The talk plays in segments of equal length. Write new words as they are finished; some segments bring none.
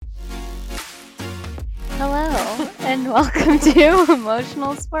Hello, and welcome to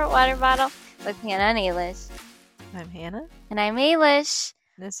Emotional Sport Water Bottle with Hannah and Ailish. I'm Hannah. And I'm Ailish.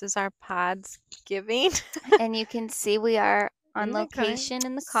 This is our Podsgiving. And you can see we are on location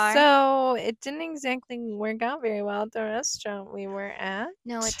in the car. So it didn't exactly work out very well at the restaurant we were at.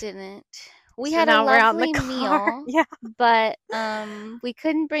 No, it didn't. We So had a now we're out in lovely the car. meal, Yeah. but we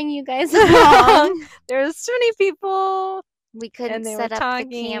couldn't bring you guys along. There was too many people. We couldn't And they set were up talking,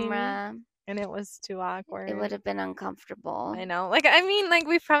 the camera. And it was too awkward. It would have been uncomfortable. I know.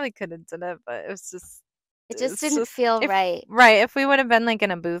 We probably could have done it, but it was just... It just didn't feel right. Right. If we would have been like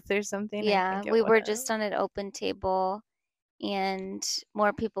in a booth or something. Yeah, we were just on an open table, and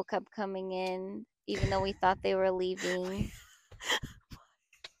more people kept coming in, even though we thought they were leaving.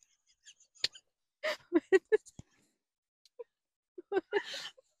 All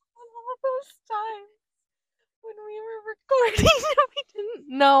those times when we were recording we didn't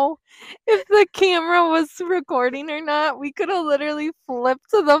know if the camera was recording or not, we could have literally flipped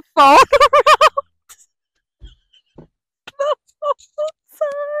the phone around the whole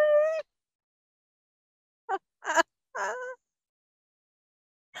time.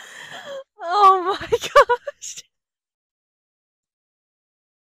 Oh my gosh.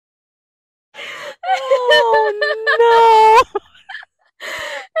 Oh no.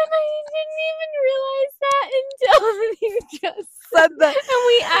 And I didn't even realize that until you just said that. And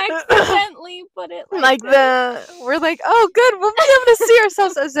we accidentally put it we're like, oh good, we'll be able to see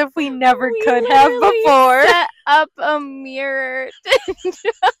ourselves as if we never could have literally before. Set up a mirror to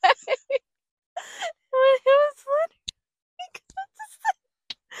It was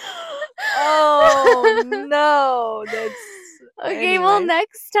oh no, that's okay. anyway. Well,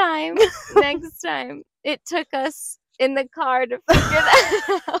 next time, it took us in the car to figure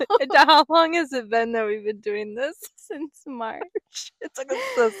that out. And how long has it been that we've been doing this? Since March. It took us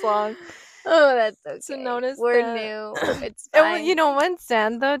this long. Oh, that's okay. So notice we're that. new. It's fine. And you know what's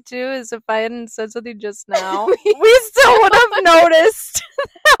sad though too is if I hadn't said something just now, we still would have noticed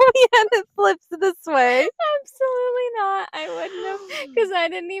that we had it flipped this way. Absolutely not. I wouldn't have, because I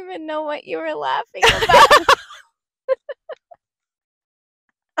didn't even know what you were laughing about.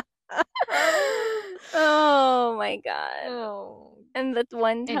 Oh my god. Oh. And that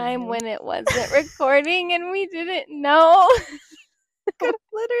one time when it wasn't recording and we didn't know. Could have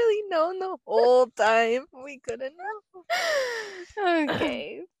literally known the whole time. We couldn't know.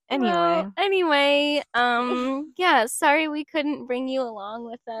 Okay. Anyway. Yeah, sorry we couldn't bring you along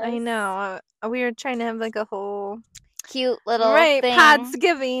with us. I know. We were trying to have like a whole cute little thing.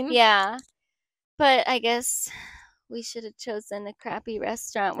 Podsgiving. Yeah. But I guess we should have chosen a crappy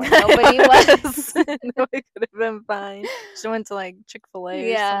restaurant where nobody was. No, it could have been fine. She went to like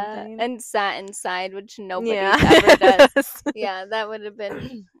Chick-fil-A or something. And sat inside, which nobody ever does. Yeah, that would have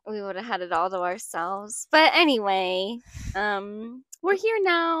been, we would have had it all to ourselves. But anyway, we're here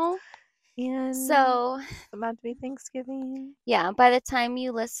now. And so it's about to be Thanksgiving. Yeah, by the time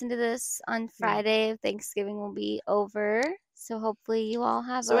you listen to this on Friday, Thanksgiving will be over. So hopefully you all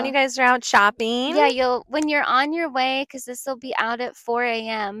have when you guys are out shopping. Yeah, when you're on your way, because this will be out at 4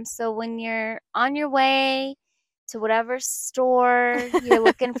 a.m. So when you're on your way to whatever store you're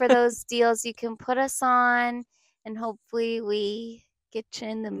looking for those deals, you can put us on, and hopefully we get you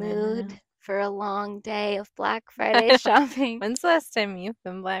in the mood for a long day of Black Friday shopping. When's the last time you've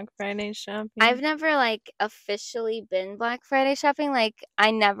been Black Friday shopping? I've never officially been Black Friday shopping. I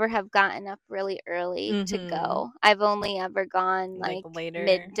never have gotten up really early to go. I've only ever gone later,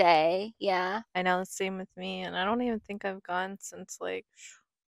 midday. Yeah. I know, the same with me, and I don't even think I've gone since like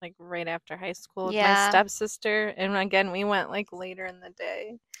right after high school with my stepsister. And again, we went later in the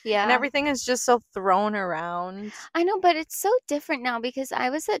day. Yeah. And everything is just so thrown around. I know, but it's so different now because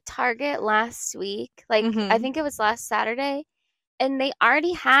I was at Target last week. I think it was last Saturday. And they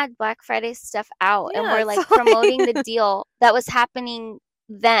already had Black Friday stuff out. And we're promoting the deal that was happening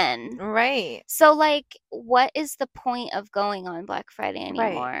then. Right. So what is the point of going on Black Friday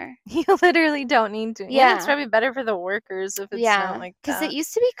anymore? Right. You literally don't need to. Yeah. It's probably better for the workers if it's not like that. Because it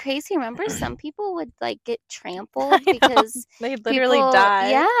used to be crazy. Remember, some people would get trampled because they'd literally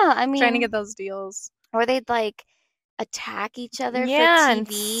die. Yeah. I mean, trying to get those deals. Or they'd attack each other for TVs. And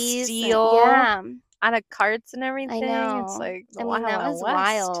steal. Out of carts and everything. I know. It's that was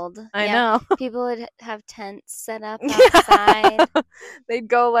wild. I know. People would have tents set up outside. They'd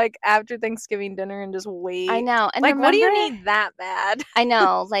go after Thanksgiving dinner and just wait. I know. And what do you need that bad? I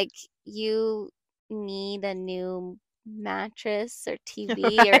know. You need a new mattress or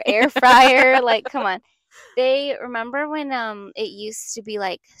TV or air fryer. Come on. They remember when it used to be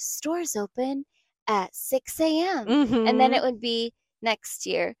stores open at 6 a.m. And then it would be Next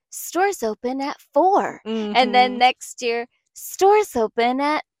year, stores open at 4. Mm-hmm. And then next year, stores open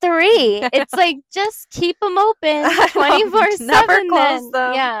at 3. It's like, just keep them open 24/7 Never close then.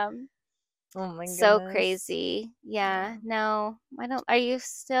 them. Yeah. Oh my So goodness. crazy. Yeah. No, I don't. Are you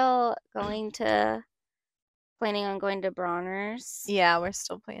still planning on going to Bronner's? Yeah, we're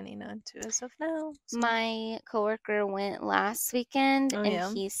still planning on to as of now. So. My coworker went last weekend and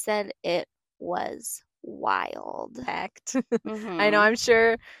yeah. he said it was wild. Packed. Mm-hmm. I know, I'm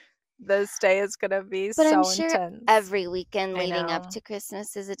sure this day is gonna be But so I'm sure intense. every weekend I leading up know. to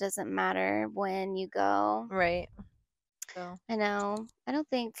Christmas it doesn't matter when you go. Right. So I know. I don't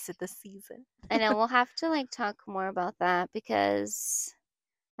think it's the season. I know we'll have to like talk more about that because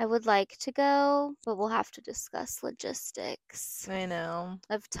I would like to go, but we'll have to discuss logistics I know.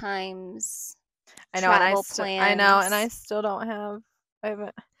 of times, I know, and travel I know, and I plans. still don't have.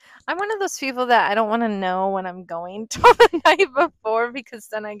 I'm one of those people that I don't want to know when I'm going till the night before because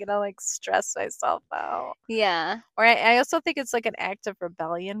then I get to like stress myself out. Yeah, Or I also think it's like an act of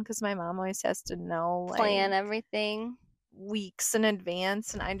rebellion because my mom always has to know plan like everything. weeks in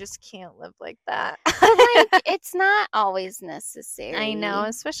advance, and I just can't live like that. But like, it's not always necessary. I know,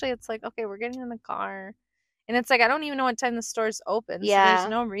 especially it's like, okay, we're getting in the car, and it's like I don't even know what time the store's open, so there's Yeah,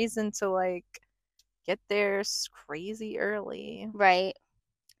 no reason to like get there crazy early. right.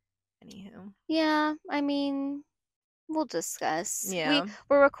 Anywho, Yeah, I mean, we'll discuss. yeah,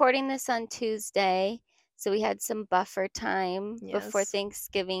 We're recording this on Tuesday, so we had some buffer time before yes,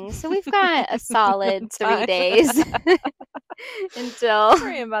 Thanksgiving. So we've got a solid 3 Time. days until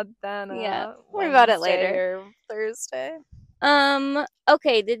Worry about that. yeah, worry about it Wednesday later. or Thursday.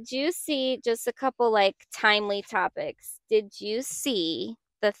 Okay, did you see just a couple like timely topics? Did you see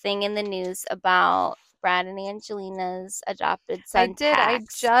the thing in the news about Brad and Angelina's adopted son I did. I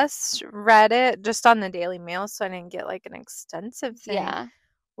Pax? just read it just on the Daily Mail, so I didn't get like an extensive thing. Yeah.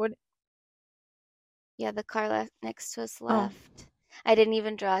 What? Yeah, the car next to us Oh, left. I didn't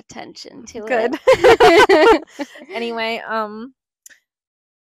even draw attention to good. it. Anyway,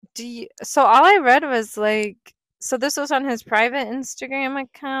 so all I read was like, so this was on his private Instagram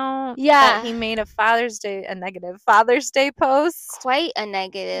account that Yeah, he made a negative Father's Day post. quite a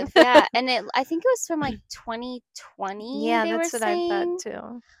negative. Yeah, and I think it was from like 2020, Yeah, they were that's what I thought saying.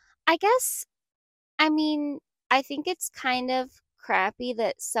 too. I guess, I mean, I think it's kind of crappy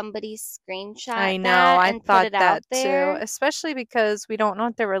that somebody screenshot I know, that I and put thought it out that too, there. especially because we don't know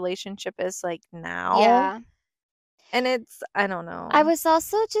what their relationship is like now. Yeah. And I don't know. I was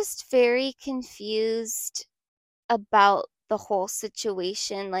also just very confused about the whole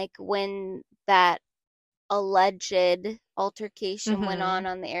situation, like when that alleged altercation went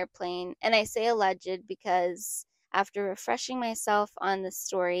on the airplane. And I say alleged because after refreshing myself on the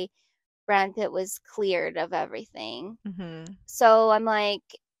story, Brad Pitt was cleared of everything. So I'm like,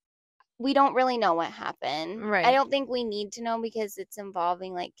 we don't really know what happened. Right. I don't think we need to know because it's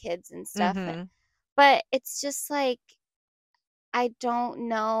involving like kids and stuff. But it's just like, I don't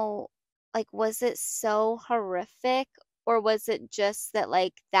know, like, was it so horrific or was it just that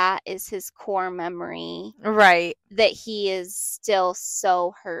like that is his core memory Right. that he is still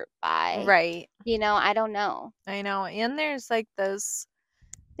so hurt by? Right. You know, I don't know. I know. And there's like this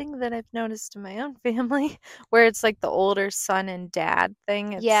thing that I've noticed in my own family where it's like the older son and dad thing.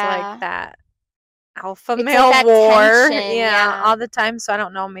 It's like Yeah. that alpha It's male like that war. tension, Yeah, all the time. So I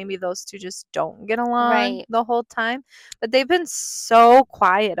don't know. Maybe those two just don't get along Right. the whole time. But they've been so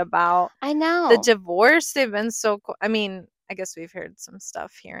quiet about I know. the divorce. They've been so. I mean, I guess we've heard some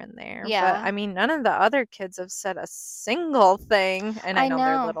stuff here and there. Yeah. But I mean, none of the other kids have said a single thing. And I know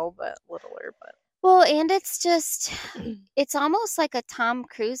they're littler, but. Well, and it's just, it's almost like a Tom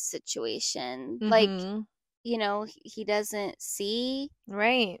Cruise situation. Like, you know, he doesn't see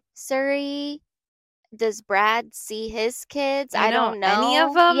Right. Surrey. Does Brad see his kids? I don't know. Any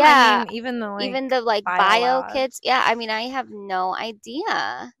of them? Yeah. I mean, even the like bio kids. Yeah, I mean, I have no idea.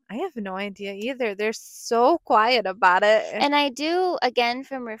 I have no idea either. They're so quiet about it. And I do, again,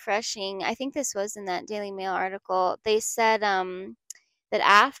 from refreshing, I think this was in that Daily Mail article, they said that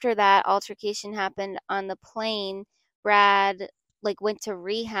after that altercation happened on the plane, Brad like went to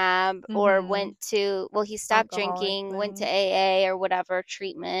rehab or went to, well, he stopped drinking, went to AA or whatever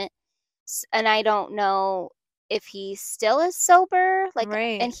treatment. And I don't know if he still is sober, like,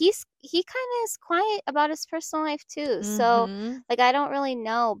 and he kind of is quiet about his personal life too. So like, I don't really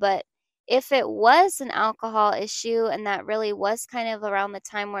know, but if it was an alcohol issue and that really was kind of around the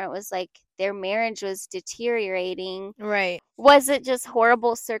time where it was like their marriage was deteriorating, right? Was it just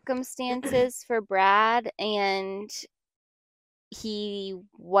horrible circumstances for Brad and he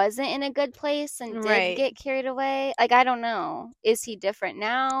wasn't in a good place and did Right. get carried away. Like, I don't know. Is he different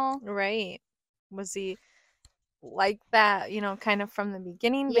now? Right. Was he like that, kind of from the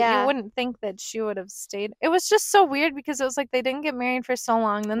beginning? But you Yeah. wouldn't think that she would have stayed. It was just so weird because it was like they didn't get married for so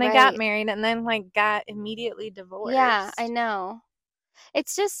long. Then they got Right. married and then like got immediately Yeah, I divorced. know.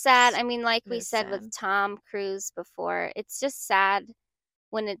 It's just sad. I mean, like It we is said with sad. Tom Cruise before, it's just sad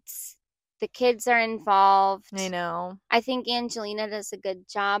when it's the kids are I involved. know. I think Angelina does a good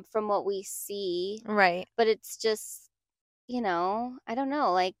job from what we see, Right. but it's just, I don't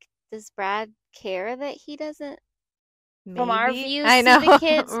know. Like, does Brad care that he doesn't, from our Maybe. view, I see the know.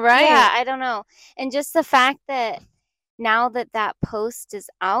 kids? Yeah, Right. I don't know. And just the fact that now that post is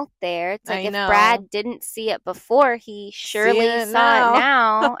out there, it's like I if know. Brad didn't see it before, he Seeing surely it saw it now.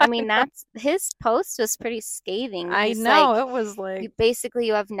 now. I mean, that's his post was pretty scathing. I He's like, know. It was like,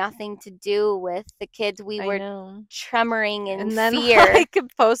 you have nothing to do with the kids. We I were know. tremoring in And then fear. like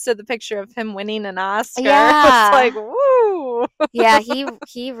posted the picture of him winning an Oscar. It was like, Yeah. woo. Yeah,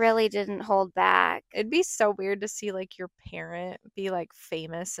 he really didn't hold back. It'd be so weird to see like your parent be like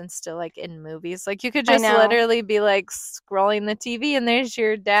famous and still like in movies. Like you could I just know. literally be like scrolling the TV and there's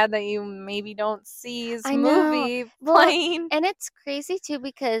your dad that you maybe don't see's I know. movie Well, playing. and it's crazy too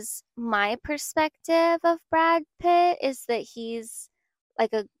because my perspective of Brad Pitt is that he's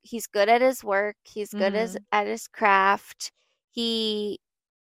good at his work, he's good Mm-hmm. at his craft. He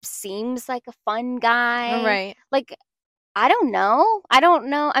seems like a fun guy. Right. Like, I don't know. I don't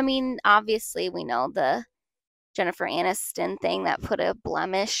know. I mean, obviously we know the Jennifer Aniston thing that put a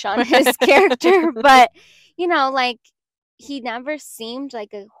blemish on his character, but like he never seemed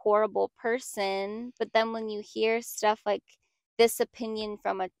like a horrible person. But then when you hear stuff like this opinion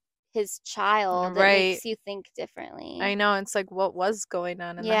from his child, it Right. makes you think differently. I know. It's like, what was going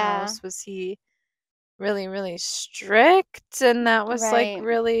on in the Yeah, house? Was he really, really strict? And that was like right.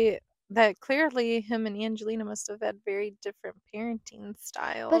 really, that clearly him and Angelina must have had very different parenting But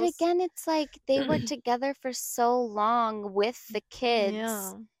styles. again, it's like they were together for so long with the kids.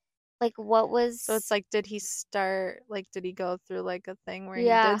 Yeah. Like, what So it's was, like, did he go through like a thing where he did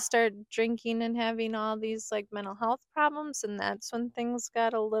yeah, start drinking and having all these like mental health problems? And that's when things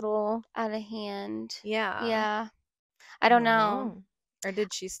got a little, out of hand? yeah. Yeah, I I don't don't know. know. Or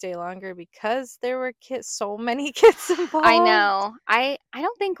did she stay longer because there were so many kids I involved? know. I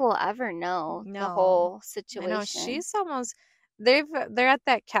don't think we'll ever know the No. whole I know situation. she's almost they're at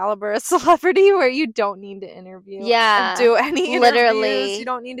that caliber of celebrity where you don't need to Yeah, do any interviews. You literally.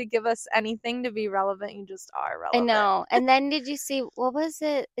 don't need to give us anything to be relevant. You just are I relevant. know. And then did you see what was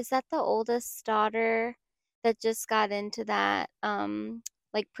it? Is that the oldest daughter that just got into that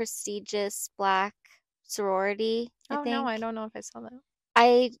like prestigious black sorority, I Oh no, think? I don't know if I saw that.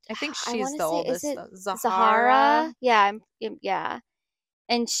 I I think I she's want to the say is oldest it though. Zahara. Zahara? Yeah, yeah.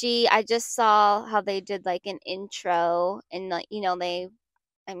 And I just saw how they did like an intro and like they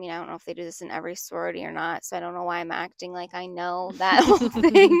I mean, I don't know if they do this in every sorority or not, so I don't know why I'm acting like I know that whole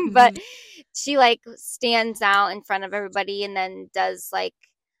thing, but she like stands out in front of everybody and then does like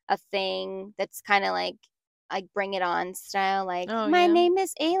a thing that's kind of like Bring It On style, like Oh my yeah. name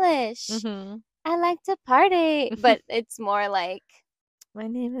is Ailish. Mhm. I like to party, but it's more like My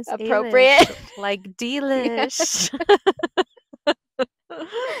name is appropriate. Ailish, like Delish.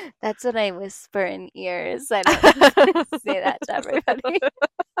 That's what I whisper in ears. I don't say that to everybody.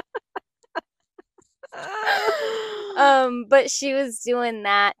 But she was doing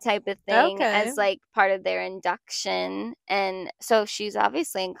that type of thing Okay. as like part of their induction. And so she's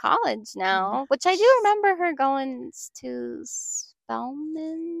obviously in college now, which I do She's- remember her going to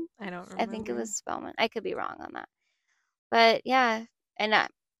Spelman. I don't I think it remember. was Spelman. I could be wrong on that. But yeah, and I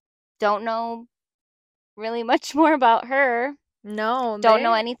don't know really much more about her. No, Don't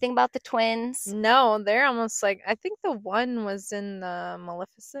know anything about the twins. they're almost like I think the one was in the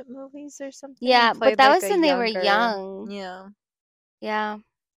Maleficent movies or something and Yeah, but played that like was a when they were younger. young. Yeah. Yeah.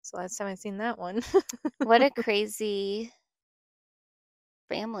 So last time I seen that one. What a crazy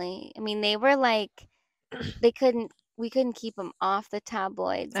family. I mean, they were like we couldn't keep them off the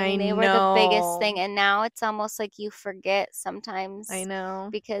tabloids. I I mean, they were the biggest know. thing, and now it's almost like you forget I sometimes know.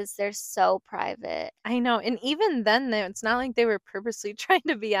 because they're so private. I know. And even then it's not like they were purposely trying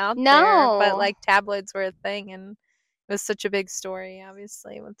to be out there, but No. like tabloids were a thing and it was such a big story,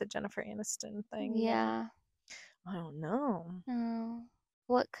 obviously, with the Jennifer Aniston thing, but Yeah. I don't know. Oh.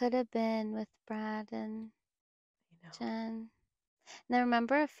 What could have been with Brad and You know. Jen? And I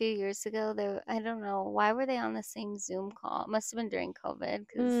remember a few years ago, I don't know, why were they on the same Zoom call? It must have been during COVID,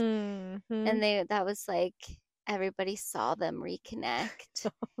 Mm-hmm. and that was like everybody saw them reconnect.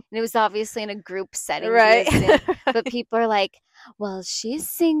 And it was obviously in a group setting Right. via Zoom, but people are like, Well, she's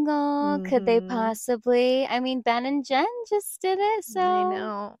single. Could they possibly? I mean, Ben and Jen just did it, so. I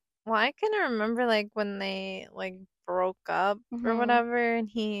know. Well, I can remember like when they like broke up or whatever, and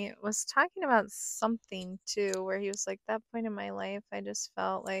he was talking about something too, where he was like, that point in my life, I just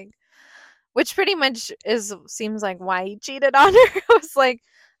felt like, which pretty much seems like why he cheated on her. It was like,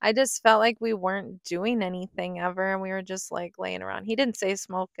 I just felt like we weren't doing anything ever, and we were just like laying around. He didn't say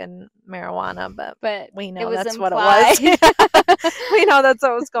smoking marijuana, but we know that's implied. what it was. We know that's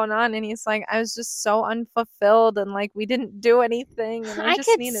what was going on. And he's like, I was just so unfulfilled, and like we didn't do anything, and I just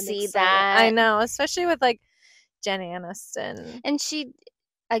could needed see excitement. that. I know, especially with like Jen Aniston. And she,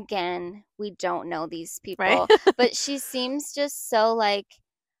 again, we don't know these people, Right? but she seems just so like,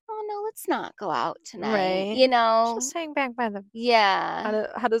 oh no, let's not go out tonight. Right. You know? Just hang back by the Yeah.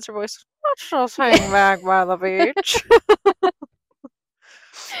 How does her voice? Let's just hang back by the beach.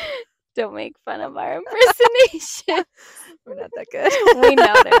 Don't make fun of our impersonation. We're not that good. We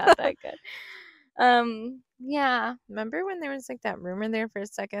know they're not that good. Yeah. Remember when there was like that rumor there for a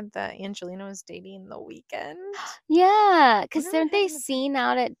second that Angelina was dating The Weeknd? Yeah, because Wonder aren't what they happened to seen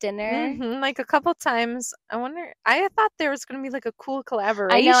out at dinner? like a couple times. I thought there was gonna be like a cool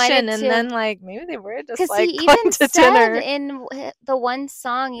collaboration, I know, I did and too. then like maybe they were just Because like he going even to said dinner. in the one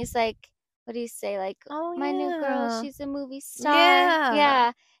song, he's like, what do you say? Like, Oh, my new girl, yeah. she's a movie star. Yeah.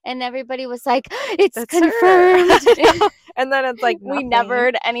 Yeah. And everybody was like, it's That's confirmed. And then it's like We nothing. never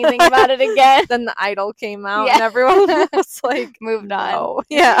heard anything about it again. Then The Idol came out, Yeah. and everyone was like, moved on. no.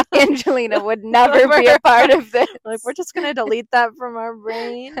 Yeah. Angelina would never be a part of this. Like, we're just gonna delete that from our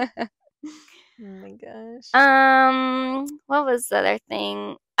brain. Oh my gosh. What was the other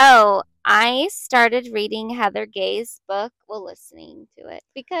thing? Oh, I started reading Heather Gay's book, well, listening to it,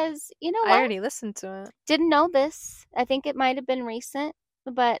 because you know I what? already listened to it. Didn't know this. I think it might have been recent,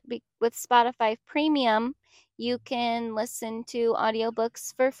 but with Spotify Premium, you can listen to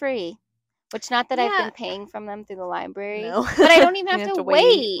audiobooks for free. Which, not that I've been paying from them through the library, No. but I don't even You have to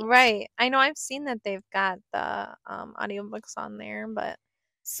wait. Right. I know I've seen that they've got the audiobooks on there, but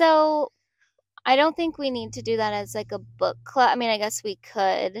So I don't think we need to do that as like a book club. I mean, I guess we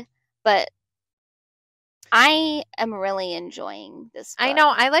could, but I am really enjoying this book. I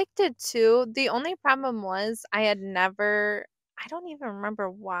know I liked it too. The only problem was I don't even remember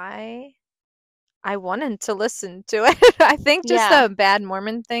why I wanted to listen to it. I think just the bad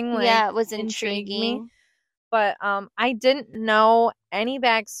Mormon thing it was intrigued me. intriguing. But I didn't know any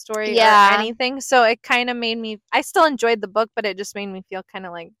backstory or anything, so it kind of made me. I still enjoyed the book, but it just made me feel kind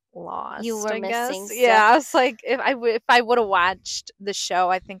of like lost. You were I missing guess. stuff. Yeah, I was like, if I would have watched the show,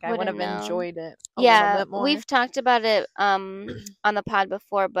 I think I would have enjoyed it a little bit more. We've talked about it on the pod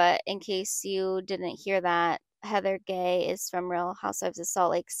before, but in case you didn't hear that, Heather Gay is from Real Housewives of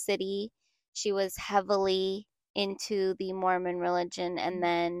Salt Lake City. She was heavily into the Mormon religion, and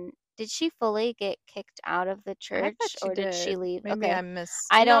then did she fully get kicked out of the church, or did she leave? Maybe okay, I missed.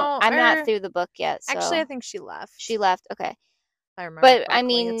 I'm not through the book yet. So. Actually, I think she left. She left. Okay. I remember. But I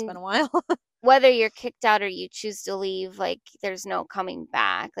mean, it's been a while. Whether you're kicked out or you choose to leave, like there's no coming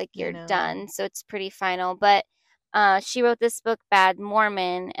back. Like you're done. So it's pretty final. But she wrote this book, Bad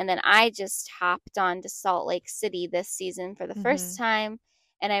Mormon, and then I just hopped on to Salt Lake City this season for the first time,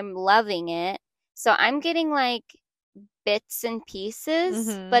 and I'm loving it. So I'm getting like bits and pieces,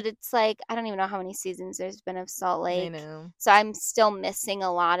 but it's like I don't even know how many seasons there's been of Salt Lake. I know. So I'm still missing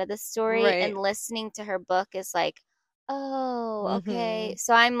a lot of the story, Right. and listening to her book is like, oh, okay.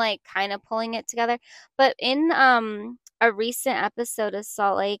 So I'm like kind of pulling it together. But in a recent episode of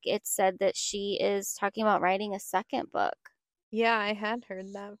Salt Lake, it said that she is talking about writing a second book. Yeah, I had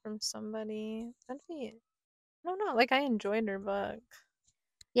heard that from somebody. I don't know. Like, I enjoyed her book.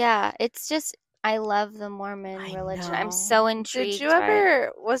 Yeah, it's just, I love the Mormon religion. I'm so intrigued. Did you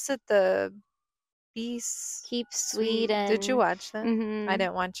ever, was it the Beast? Keep Sweet. And did you watch that? I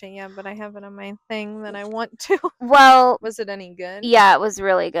didn't watch it yet, but I have it on my thing that I want to. Well, was it any good? Yeah, it was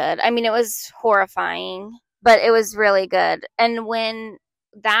really good. I mean, it was horrifying, but it was really good. And when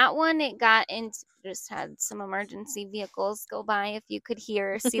that one, it got into, just had some emergency vehicles go by, if you could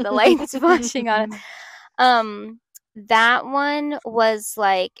hear or see the lights flashing on it. That one was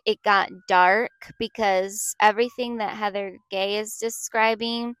like, it got dark because everything that Heather Gay is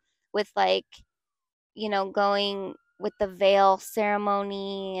describing with like, going with the veil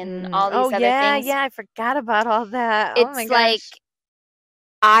ceremony and all these other things. Yeah, I forgot about all that. It's oh my gosh. like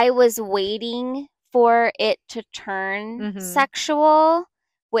I was waiting for it to turn sexual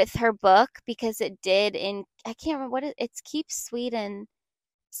with her book because it did I can't remember it's Keep Sweet, and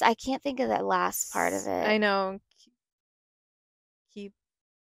I can't think of that last part of it. I know. Keep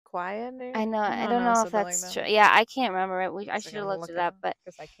quiet. Or, I know. I don't know if something that's like true. that. Yeah, I can't remember it. I So I should have gotta looked look it it up, up but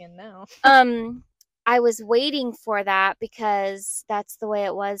because I can now. I was waiting for that because that's the way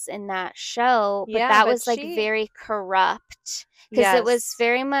it was in that show, but Yeah, that but was like she. very corrupt because it was Yes,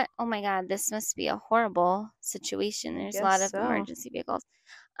 very much, oh my God, this must be a horrible situation. I There's a guess lot of so. emergency vehicles.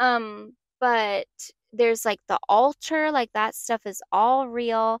 But there's like the altar, like that stuff is all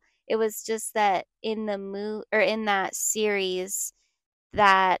real. It was just that in the or in that series,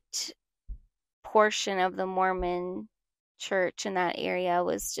 that portion of the Mormon church in that area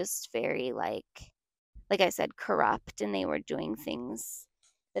was just very like I said, corrupt, and they were doing things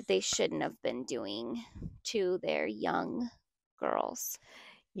that they shouldn't have been doing to their young girls.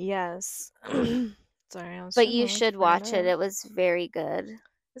 Yes. Sorry, I was But trying to you look should for it watch it. up. It was very good.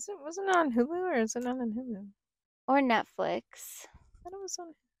 Wasn't it on Hulu or is it not on Hulu? Or Netflix. I thought it was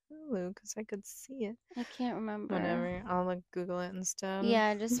on Hulu because I could see it. I can't remember. Whatever. I'll like Google it instead.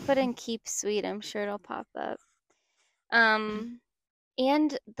 Yeah, just put in Keep Sweet. I'm sure it'll pop up. Um,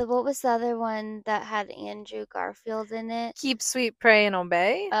 and what was the other one that had Andrew Garfield in it? Keep Sweet, Pray, and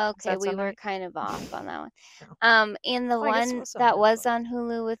Obey. Does Okay, that we sound were right? kind of off on that one. No. And the Oh, I guess it one was on that was Netflix. on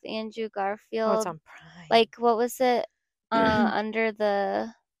Hulu with Andrew Oh, it's Garfield, on Prime. like what was it? Under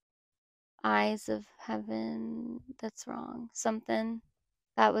the Eyes of Heaven. That's wrong. Something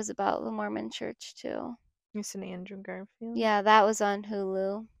that was about the Mormon church too. You said Andrew Garfield? Yeah, that was on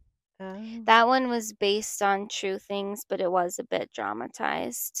Hulu. Oh. That one was based on true things, but it was a bit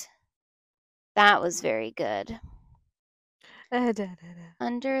dramatized. That was very good.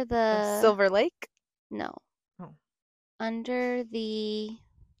 Under the Silver Lake? no. Oh. Under the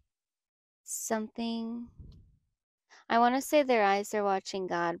something, I want to say Their Eyes Are Watching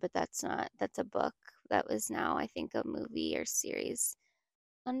God, but that's not. That's a book that was now, I think, a movie or series.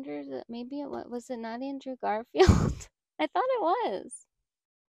 Under the, maybe it was it not Andrew Garfield? I thought it was.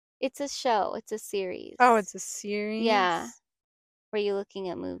 It's a show. It's a series. Oh, it's a series? Yeah. Were you looking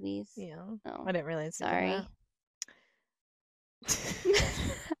at movies? Yeah. No. I didn't realize you did Sorry. that.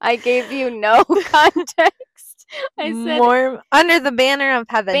 I gave you no context. I said More Under the Banner of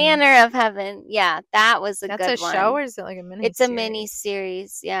Heaven. Banner of Heaven. Yeah, that was a That's good a show one. or is it like a mini It's a series? mini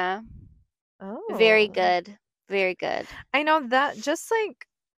series, yeah. Oh. Very good. Very good. I know that just like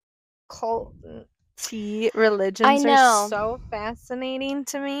cult religions are so fascinating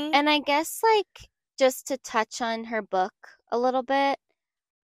to me. And I guess like just to touch on her book a little bit,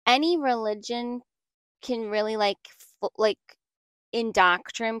 any religion can really like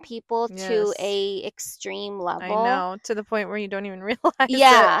indoctrinate people to Yes. a extreme level. I know, to the point where you don't even realize it.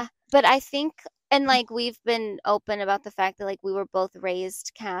 Yeah, but I think, and like we've been open about the fact that like we were both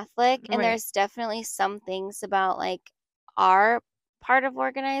raised Catholic, and Right. there's definitely some things about like our part of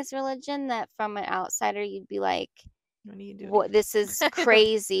organized religion that from an outsider you'd be like, What are you doing? what, this is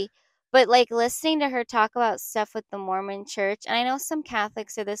crazy. But like listening to her talk about stuff with the Mormon church, and I know some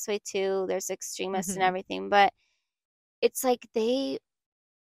Catholics are this way too, there's extremists and everything, but it's like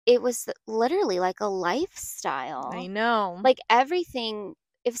it was literally like a lifestyle. I know. Like everything,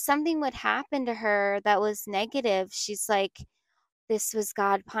 if something would happen to her that was negative, she's like, this was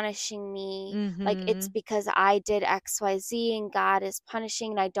God punishing me. Like it's because I did XYZ and God is punishing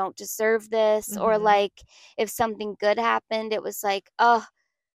and I don't deserve this. Or like if something good happened, it was like, oh,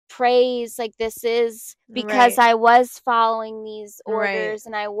 praise, like this is because I was following these orders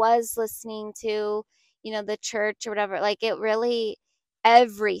and I was listening to, the church or whatever. Like it really,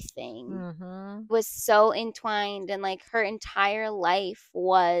 everything was so entwined, and like her entire life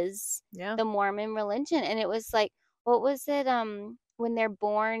was the Mormon religion. And it was like, what was it? When they're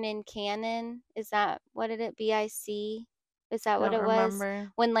born in canon, is that what did it BIC? Is that what it was?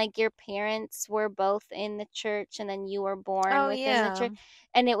 Remember. When like your parents were both in the church and then you were born within the church. Yeah.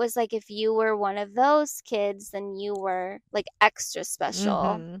 And it was like if you were one of those kids, then you were like extra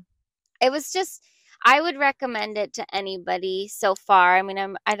special. It was just, I would recommend it to anybody so far. I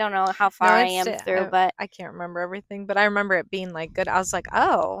mean, I don't know how far I am through, but I can't remember everything, but I remember it being like good. I was like,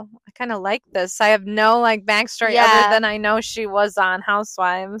 oh, I kind of like this. I have no like backstory other than I know she was on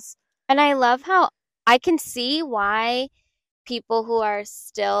Housewives. And I love how I can see why people who are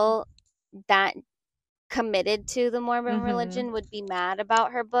still that committed to the Mormon religion would be mad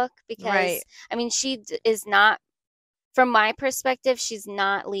about her book, because I mean, she is not, from my perspective, she's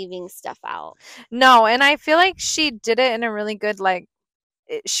not leaving stuff out. No, and I feel like she did it in a really good, like,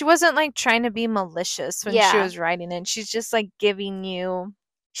 she wasn't like trying to be malicious when she was writing it. She's just like giving you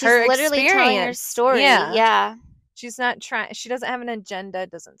her literally experience. telling her story. Yeah. She's not trying, she doesn't have an agenda,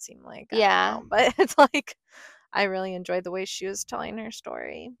 it doesn't seem like. Yeah. I don't know, but it's like I really enjoyed the way she was telling her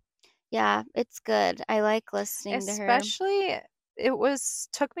story. Yeah, it's good. I like listening to her. Especially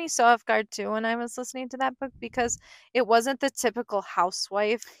took me so off guard too when I was listening to that book, because it wasn't the typical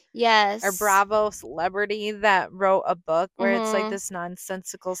housewife or Yes. Bravo celebrity that wrote a book where it's like Mhm. this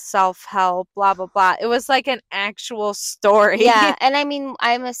nonsensical self-help, blah, blah, blah. It was like an actual story. Yeah, and I mean,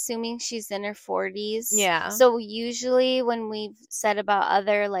 I'm assuming she's in her 40s. Yeah. So usually when we've said about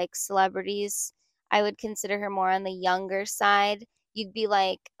other like celebrities, I would consider her more on the younger side. You'd be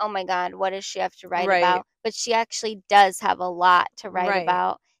like, "Oh my God, what does she have to write Right. about?" But she actually does have a lot to write Right.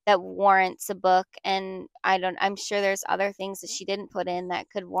 about that warrants a book, and I'm sure there's other things that she didn't put in that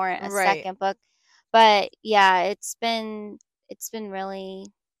could warrant a Right. second book. But yeah, it's been really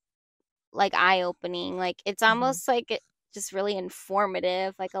like eye-opening. Like it's Mhm. almost like it just really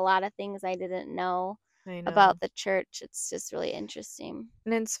informative, like a lot of things I didn't know I about know. the church. It's just really interesting.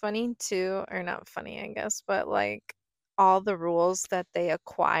 And it's funny too, or not funny, I guess, but like all the rules that they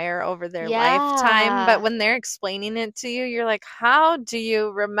acquire over their lifetime. But Yeah. when they're explaining it to you, you're like, how do you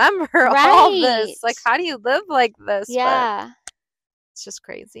remember all Right. this? Like, how do you live like this? But Yeah. it's just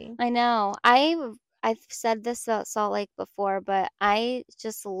crazy. I know. I've said this about Salt Lake before, but I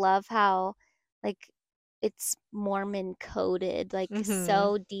just love how like it's Mormon coded, like Mhm.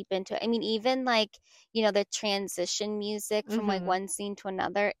 so deep into it. I mean, even like, the transition music from like Mhm. one scene to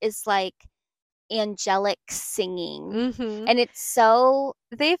another is like angelic singing. Mhm. And it's so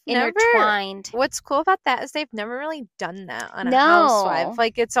They've never intertwined. What's cool about that is they've never really done that on a housewife. No.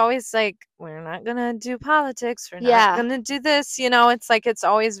 Like it's always like, we're not gonna do politics, we're not Yeah. gonna do this, you know, it's like it's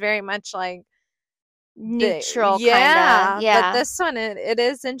always very much like Neutral kind of. yeah, but Yeah. this one it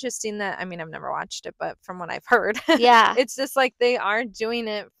is interesting that, I mean, I've never watched it, but from what I've heard, Yeah. it's just like they are doing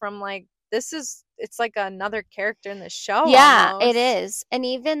it from like it's like another character in the show Yeah, it almost. is. And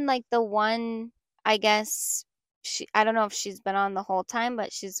even like the one, I guess I don't know if she's been on the whole time,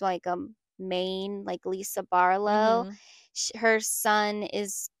 but she's like a main, like Lisa Barlow. Mhm. Her son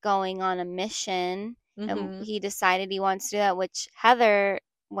is going on a mission, and Mhm. he decided he wants to do that, which Heather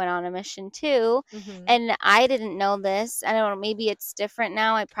went on a mission too. Mhm. And I didn't know this. I don't know, maybe it's different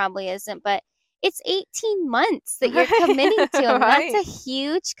now. It probably isn't, but it's 18 months that you're committing to him. That's a Right.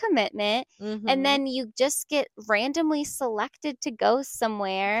 huge commitment. And Mhm. then you just get randomly selected to go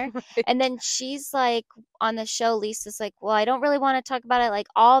somewhere. And then she's like on the show, Lisa's like, well, I don't really want to talk about it like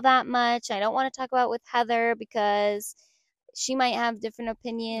all that much. I don't want to talk about it with Heather because she might have different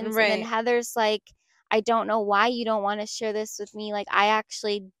opinions. And then Right. Heather's like, I don't know why you don't want to share this with me. Like, I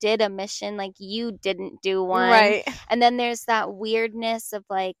actually did a mission, like, you didn't do one. Right. And then there's that weirdness of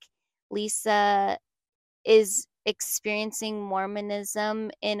like, Lisa is experiencing Mormonism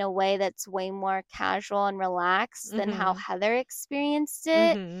in a way that's way more casual and relaxed than how Mhm. Heather experienced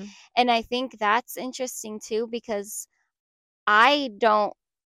it. Mhm. And I think that's interesting too, because I don't,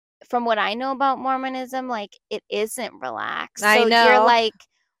 from what I know about Mormonism, like it isn't relaxed. I So you're know. like,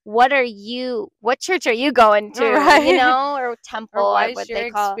 what church are you going to, Right. or Or temple, why or is what your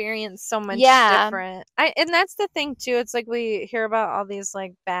they call. experience so much Yeah. different? And that's the thing too. It's like we hear about all these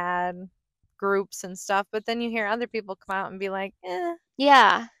like bad groups and stuff, but then you hear other people come out and be like, eh.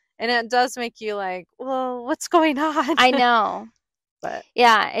 Yeah. And it does make you like, well, what's going on? I know. But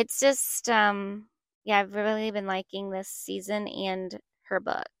Yeah, it's just yeah, I've really been liking this season and her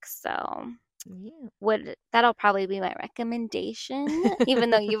book. So yeah. that'll probably be my recommendation, even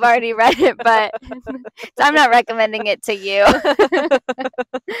though you've already read it, but so I'm not recommending it to you.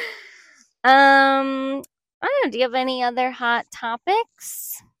 I don't know, do you have any other hot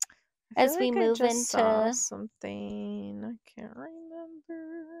topics I feel as we like I move just saw into. something. I can't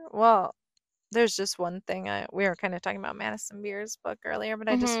remember. Well, there's just one thing. We were kind of talking about Madison Beer's book earlier, but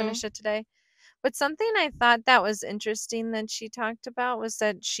I just Mhm. finished it today. But something I thought that was interesting that she talked about was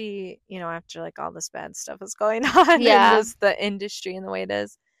that she, after like all this bad stuff is going on in Yeah. the industry and the way it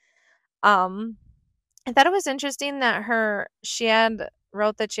is, um, I thought it was interesting that she had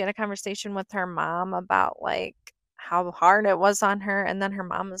wrote that she had a conversation with her mom about like how hard it was on her, and then her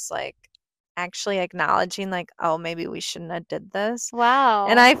mom was like actually acknowledging like, oh, maybe we shouldn't have did this. And Wow.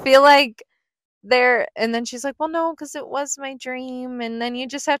 I feel like and then she's like, well, no, because it was my dream. And then you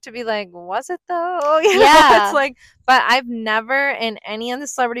just have to be like, was it though? It's Yeah. like, but I've never in any of the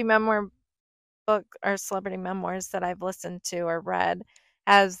celebrity memoir book or celebrity memoirs that I've listened to or read,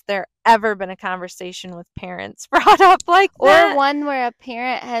 has there ever been a conversation with parents brought up like Or that? one where a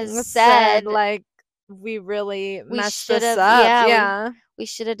parent has Said, said, like, we really we messed should this have, up. yeah, Yeah. we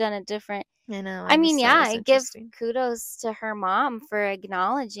should have done it different. I know. I I mean, just thought yeah, it was I give interesting. kudos to her mom for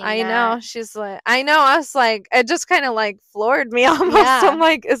acknowledging I know. that. She's like, I know. I was like, it just kind of like floored me almost. I'm Yeah.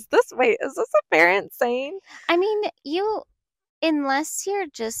 like, is this a parent saying? I mean, unless you're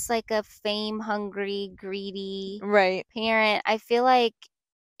just like a fame hungry, greedy Right. parent, I feel like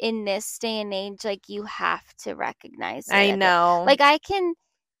in this day and age, like you have to recognize I it. know. Like I can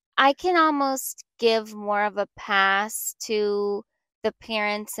almost give more of a pass to the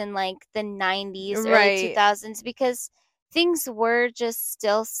parents in like the 90s, early Right. 2000s because things were just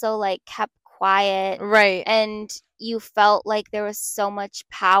still so like kept quiet Right. and you felt like there was so much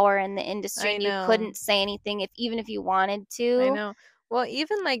power in the industry I and you know. couldn't say anything even if you wanted I to. know. Well,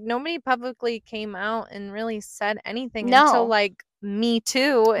 even like nobody publicly came out and really said anything until No. like Me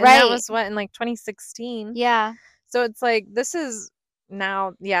Too, and that Right. was what in like 2016. Yeah. So it's like this is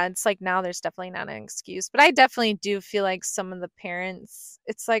now, yeah, it's like now there's definitely not an excuse, but I definitely do feel like some of the parents,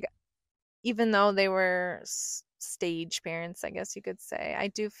 it's like even though they were stage parents, I guess you could say, I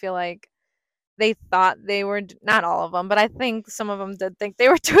do feel like they thought they were not all of them, but I think some of them did think they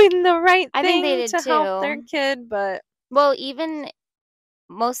were doing the right I think they thing did to help their too. kid, but Well, even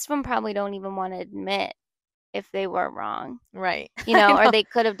most of them probably don't even want to admit if they were wrong, right. you I know, or know. they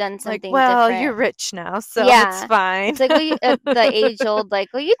could have done Like, something well, you're different. rich now, so it's Yeah. fine. It's like, well, the age old, like,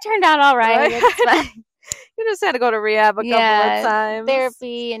 well, you turned out all right. Right? It's fine. You just had to go to rehab a couple of Yeah. times.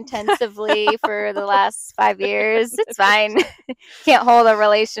 Therapy intensively for the last 5 years. It's fine. Can't hold a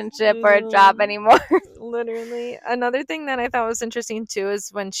relationship or a job anymore. Literally. Another thing that I thought was interesting too is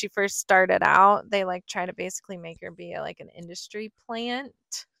when she first started out, they like try to basically make her be like an industry plant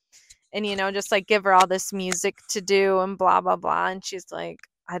and just like give her all this music to do and blah blah blah, and she's like,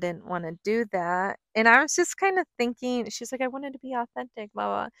 I didn't want to do that. And I was just kind of thinking, she's like, I wanted to be authentic, blah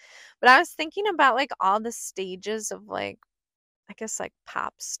blah. But I was thinking about like all the stages of like, I guess like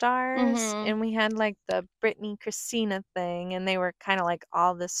pop stars, Mhm. and we had like the Britney Christina thing, and they were kind of like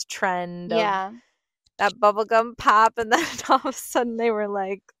all this trend of Yeah. that bubblegum pop, and then all of a sudden they were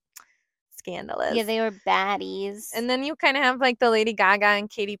like Yeah, scandalous. they were baddies. And then you kind of have like the Lady Gaga and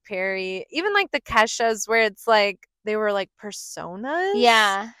Katy Perry, even like the Keshas, where it's like they were like personas.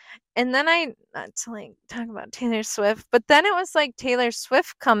 Yeah. And then not to like talk about Taylor Swift, but then it was like Taylor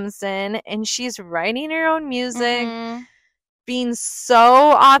Swift comes in and she's writing her own music, Mhm. being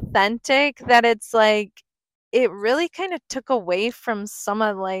so authentic that it's like it really kind of took away from some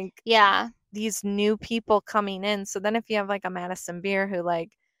of like Yeah. these new people coming in. So then if you have like a Madison Beer who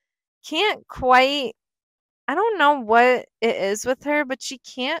like can't quite, I don't know what it is with her, but she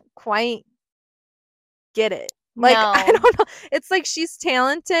can't quite get it. Like, I No. don't know. It's like she's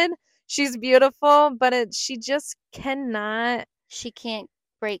talented, she's beautiful, but she just cannot. She can't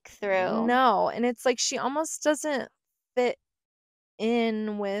break through. No, and it's like she almost doesn't fit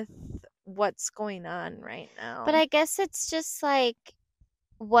in with what's going on right But now. I guess it's just like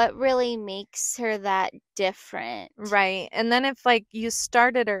what really makes her that different. Right. And then if like you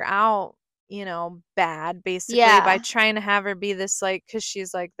started her out, bad basically by Yeah. trying to have her be this like, cuz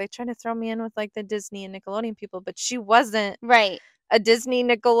she's like they try to throw me in with like the Disney and Nickelodeon people, but she wasn't Right. a Disney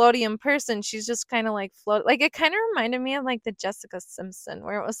Nickelodeon person. She's just kind of like float. Like it kind of reminded me of like the Jessica Simpson,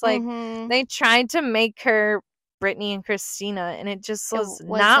 where it was like Mhm. they tried to make her Britney and Christina, and it just It was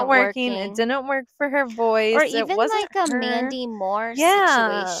not wasn't working. It working. didn't work for her Or voice. It even wasn't like a her. Mandy Moore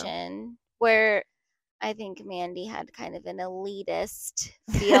Yeah. situation where I think Mandy had kind of an elitist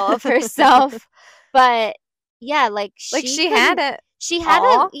feel of herself. But yeah, like Like she had it she had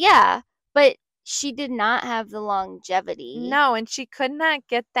a, all. yeah, but she did not have the longevity. No, and she could not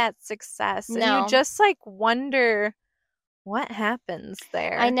get that success. And you No. just like wonder what happens I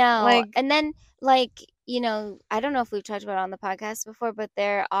there. know. Like, And then, like, I don't know if we've talked about it on the podcast before, but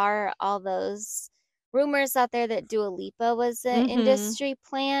there are all those rumors out there that Dua Lipa was an mhm. industry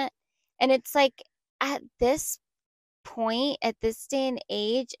plant. And it's like, at this point, at this day and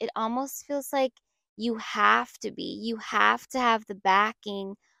age, it almost feels like you have to have the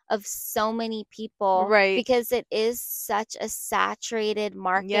backing of so many people Right. because it is such a saturated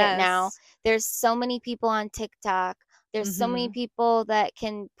market now. Yes. There's so many people on TikTok. There's so many Mhm. people that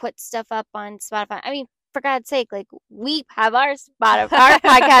can put stuff up on Spotify. I mean, for God's sake, like we have our our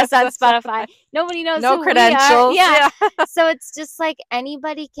podcast on Spotify. Nobody knows No who we are. credentials. Yeah. Yeah. So it's just like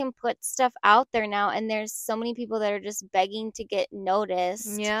anybody can put stuff out there now, and there's so many people that are just begging to get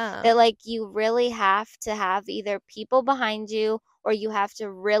noticed Yeah. that like you really have to have either people behind you or you have to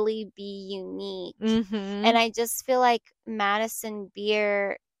really be unique. And Mhm. I just feel like Madison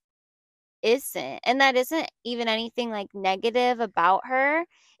Beer isn't. And that isn't even anything like negative about her.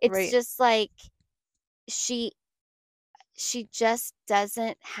 It's Right. just like she she just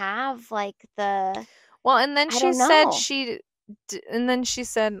doesn't have like the Well, and then I she don't said know. she and then she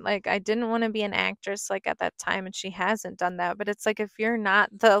said, like, I didn't want to be an actress, like, at that time, and she hasn't done that. But it's like, if you're not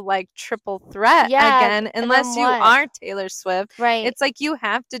the, like, triple threat again, unless you are Taylor Swift, right? it's like you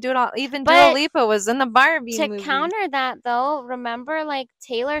have to do it all. Even But Dua Lipa was in the Barbie to movie. counter that, though, remember, like,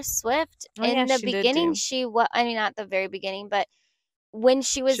 Taylor Swift in the beginning, she was, I mean, not the very beginning, but when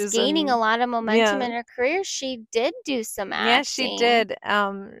she was gaining a lot of momentum in her career, she did do some acting. Yeah, she did.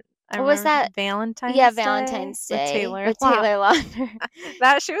 What was that? Valentine's Yeah, Day Valentine's Day with Taylor Lautner.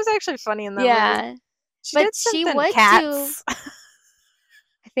 That she was actually funny in that movie. She but did she something would Cats.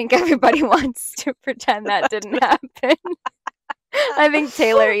 I think everybody wants to pretend that didn't happen. I think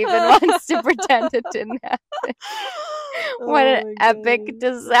Taylor even wants to pretend it didn't happen. What an epic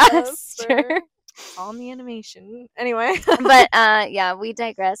disaster. All in the animation. Anyway. But yeah, we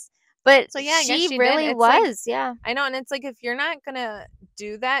digress. But so yeah, she really was, like, I know, and it's like, if you're not gonna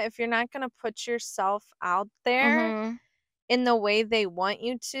do that, if you're not gonna put yourself out there in the way they want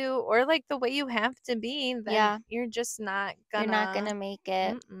you to, or like the way you have to be, then you're just not gonna. You're not gonna make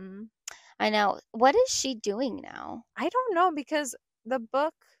it. I know. What is she doing now? I don't know, because the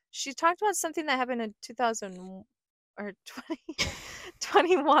book, she talked about something that happened in 2000 or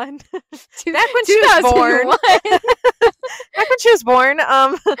 2021. Back when she was born. Back when she was born. How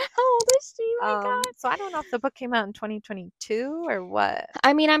old is she? My God. So I don't know if the book came out in 2022 or what.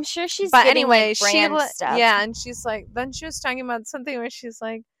 I mean, I'm sure she's getting, like, brand stuff. Yeah, and she's like, then she was talking about something where she's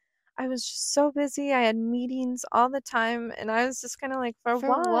like, I was just so busy. I had meetings all the time, and I was just kind of like, for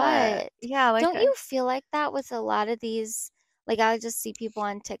what? Yeah, like, don't you feel like that with a lot of these? Like, I just see people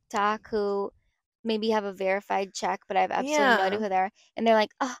on TikTok who maybe have a verified check, but I have absolutely no idea who they are, and they're like,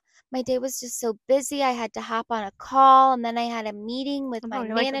 oh, my day was just so busy. I had to hop on a call, and then I had a meeting with my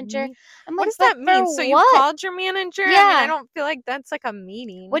manager. I'm what like, does that mean? So you called your manager? Yeah. I mean, I don't feel like that's like a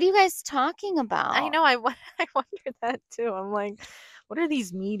meeting. What are you guys talking about? I know. I wonder that too. I'm like, what are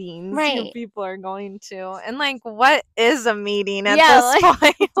these meetings you people are going to? And like, what is a meeting at this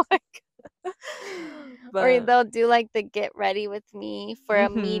point? Like, or they'll do like the get ready with me for a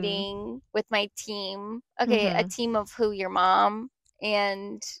meeting with my team. Okay, a team of who? Your mom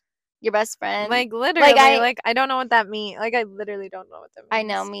and your best friend. Like, literally, I don't know what that means. Like, I literally don't know what that means. I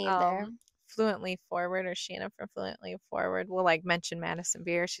know, me either. Fluently Forward, or Shanna from Fluently Forward, will like mention Madison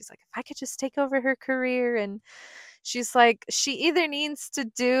Beer. She's like, if I could just take over her career, and she's like, she either needs to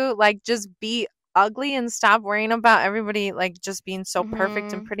do like just be ugly and stop worrying about everybody like just being so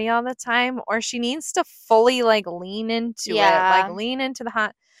perfect and pretty all the time, or she needs to fully like lean into it, like lean into the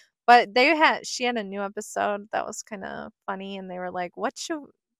hot. But she had a new episode that was kind of funny, and they were like, what should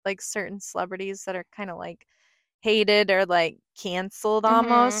like certain celebrities that are kind of like hated or like canceled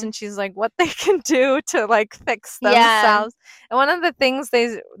almost, and she's like, what they can do to like fix themselves. And one of the things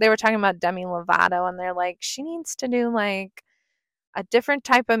they were talking about Demi Lovato, and they're like, she needs to do like a different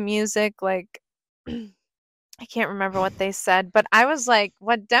type of music, like I can't remember what they said, but I was like,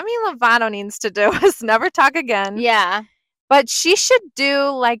 what Demi Lovato needs to do is never talk again. Yeah. But she should do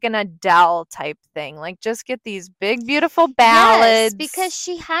like an Adele type thing. Like, just get these big, beautiful ballads. Yes, because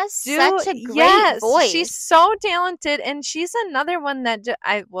she has such a great voice. She's so talented. And she's another one that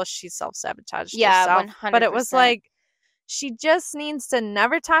she self-sabotaged herself. 100%. But it was like, she just needs to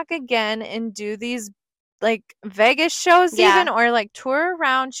never talk again and do these like Vegas shows even, or like tour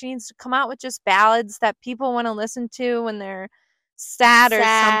around. She needs to come out with just ballads that people want to listen to when they're sad or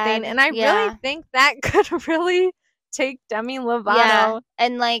something. And I really think that could really take Demi Lovato. Yeah.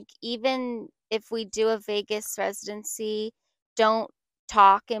 And like, even if we do a Vegas residency, don't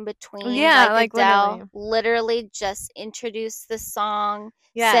talk in between. Yeah, like Adele, literally just introduce the song.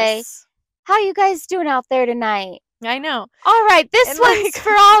 Say, how you guys doing out there tonight? I know. All right, this one's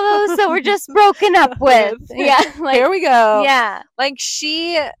for all those that were just broken up with. Yeah, like, here we go. Yeah, like,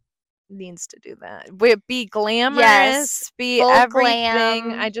 she needs to do that. Be glamorous, be full everything.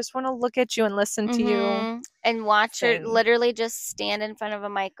 glam. I just want to look at you and listen to you and watch her literally just stand in front of a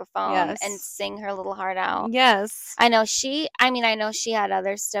microphone and sing her little heart out. Yes. I know she had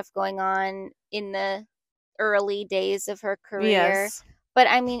other stuff going on in the early days of her career. But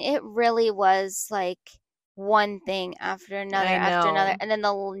I mean, it really was like one thing after another after another. And then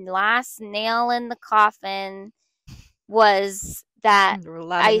the last nail in the coffin was that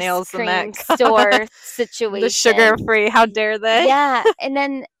ice cream store situation. The sugar-free, how dare they? Yeah, and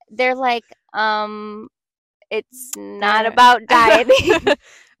then they're like, it's not about diabetes.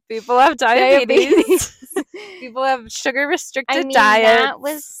 People have diabetes. People have sugar-restricted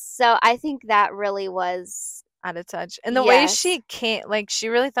diets. I think that really was out of touch. And the way she Yes. can't, like, she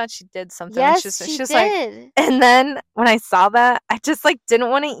really thought she did something. Like, Yes, she she was like, did. and then when I saw that, I just, like, didn't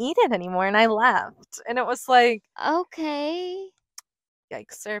want to eat it anymore, and I left. And it was like, Okay.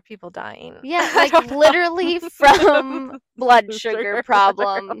 yikes, there are people dying. Yeah, I like don't know. literally from blood sugar Sugar, literally.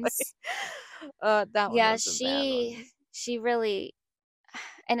 problems. That one Yeah, was a bad one. she really,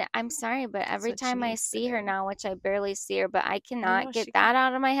 and I'm sorry, but That's every what she time I needs to see her do. now, which I barely see her, but I I know cannot get she that can.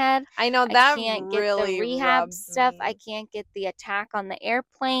 out of my head. I know I that can't get the really rehab rubbed stuff. I me. can't get the attack on the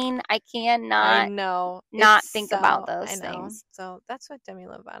airplane. I I cannot know. not It's think about so, those I know. things. So that's what Demi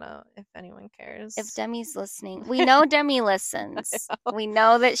Lovato, if anyone If cares. Demi's listening, we know Demi listens. We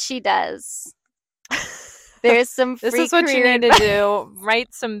know that she does. There's some This free is what you career need to advice. do.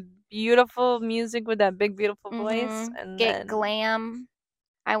 Write some beautiful music with that big, beautiful voice, and Get then glam.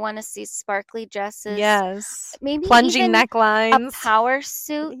 I want to see sparkly dresses. yes, Maybe plunging even a necklines. power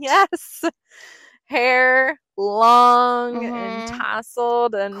suit. Yes, hair long and Mm-hmm.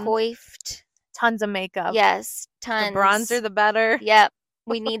 tasseled and Coiffed. tons of makeup. Yes, The tons. bronzer, the better. Yep.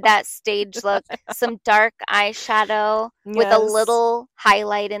 We need that stage look. Some dark eyeshadow with a Yes, little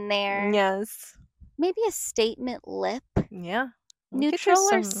highlight in there. yes, Maybe a statement lip. yeah. We could do Neutral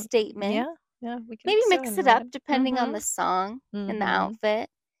or some. statement. Yeah. We could Maybe do mix in it up red. depending on the song and the outfit.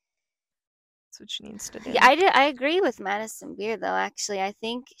 That's what she needs to do. Yeah, I agree with Madison Beer though. Actually, I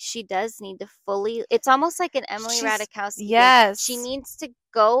think she does need to fully. It's almost like an Emily Ratajkowski thing. She Yes, needs to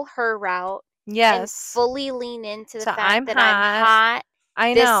go her route and yes. fully lean into the So fact I'm that I'm hot. hot.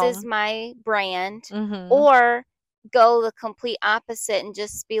 I This know. is my brand, Mm-hmm. or go the complete opposite and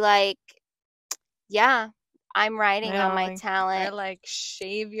just be like, yeah, I'm riding I on know, my like, or talent. like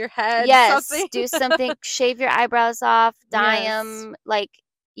shave your head, Yes, something. do something, shave your eyebrows off, dye Yes, them, like,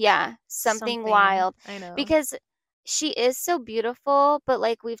 yeah, something something. wild. I know. Because she is so beautiful, but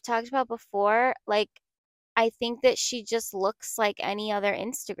like we've talked about before, like I think that she just looks like any other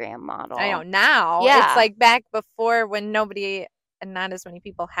Instagram model. I know. Now it's Yeah. like back before when nobody and not as many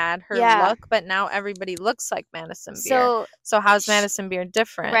people had her Yeah. look, but now everybody looks like Madison Beer. So how's Madison Beer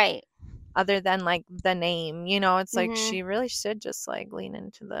different? Right. Other than like the name, you know, it's like Mhm. she really should just like lean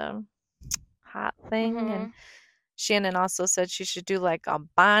into the hot thing. And Mhm. Shannon also said she should do like a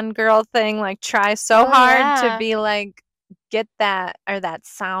Bond girl thing, like try so Oh, hard to yeah. be like get that or that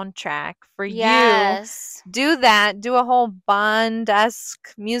soundtrack for you. Yes. Do that. Do a whole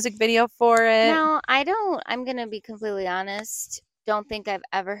Bond-esque music video for it. Now, I'm gonna be completely honest. Don't think I've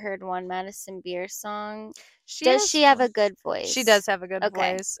ever heard one Madison Beer song. Does she have a good voice? She does have a good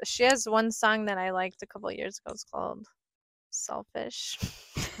Okay. voice. She has one song that I liked a couple of years ago. It's called Selfish.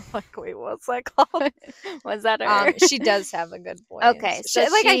 Like, wait, what's that called? Was that her? She does have a good voice. Okay, so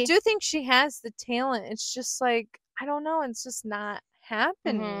like I do think she has the talent. It's just like I don't know. It's just not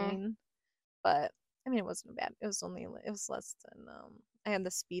happening. But I mean, it wasn't bad. It was less than I had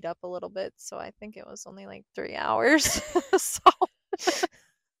to speed up a little bit, so I think it was only like 3 hours.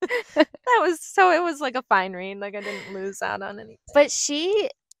 So it was like a fine read. Like I didn't lose out on anything. But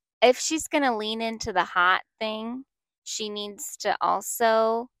if she's gonna lean into the hot thing, she needs to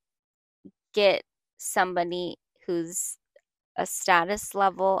also get somebody who's a status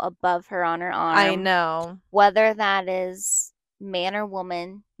level above her on her arm. I know. Whether that is man or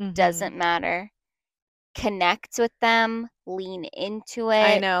woman, doesn't matter. Connect with them, lean into it.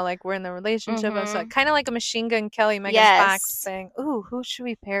 I know, like we're in the relationship. I was like, kind of like a Machine Gun Kelly, Megan Fox thing. Ooh, who should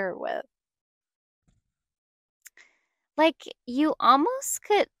we pair her with? Like you almost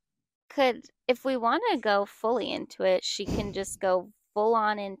could if we want to go fully into it, she can just go full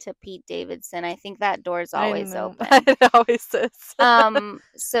on into Pete Davidson. I think that door's always open. It always is.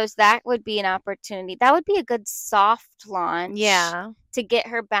 So that would be an opportunity. That would be a good soft launch. Yeah. To get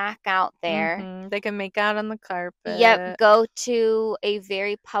her back out there. They can make out on the carpet. Yep. Go to a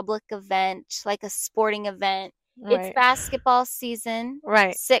very public event, like a sporting event. Right. It's basketball season.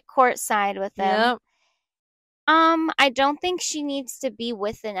 Right. Sit courtside with them. Yep. I don't think she needs to be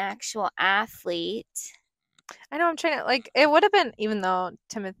with an actual athlete. I know I'm trying to like it would have been even though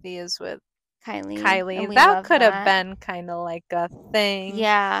Timothy is with Kylie that could have been kind of like a thing.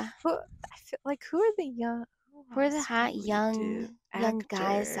 Yeah. I feel like who are the young who are the hot young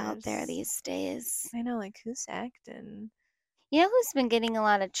guys out there these days? I know, like who's acting? You know who's been getting a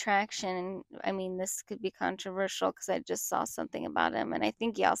lot of traction? I mean, this could be controversial because I just saw something about him, and I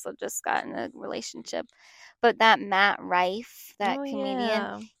think he also just got in a relationship. But that Matt Rife, that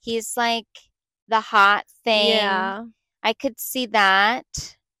comedian, he's like the hot thing. Yeah. I could see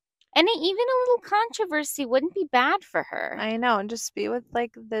that. And even a little controversy wouldn't be bad for her. I know, and just be with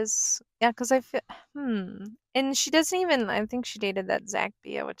like this. Yeah, because I feel, and she doesn't even. I think she dated that Zach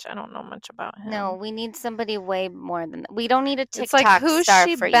Bia, which I don't know much about him. No, we need somebody way more than that. We don't need a It's like, TikTok who's star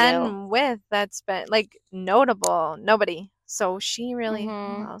she for been you. with that's been like notable? Nobody. So she really. Who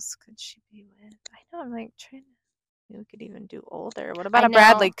Mhm. else could she be with? I know. I'm like trying to. We could even do older. What I about a know.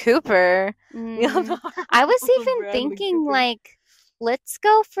 Bradley Cooper? I was even thinking like, let's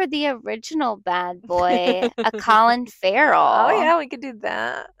go for the original bad boy, a Colin Farrell. Oh yeah, we could do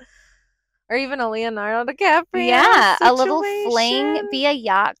that. Or even a Leonardo DiCaprio Yeah, a little situation. fling, be a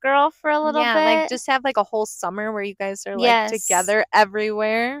yacht girl for a little Yeah, bit. like just have like a whole summer where you guys are like Yes. together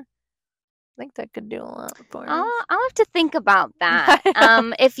everywhere. I think that could do a lot for us. I'll have to think about that.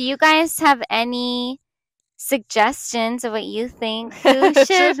 If you guys have any suggestions of what you think, who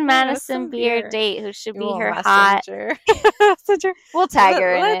should Madison be her date? Who should be her hot? Messenger. We'll tag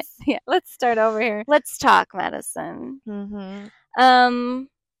her in it. Yeah. Let's start over here. Let's talk, Madison.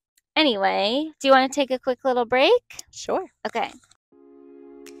 Anyway, do you want to take a quick little break? Sure. Okay.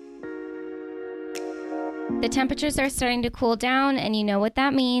 The temperatures are starting to cool down, and you know what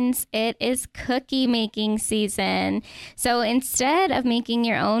that means. It is cookie making season. So instead of making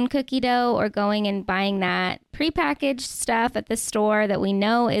your own cookie dough or going and buying that prepackaged stuff at the store that we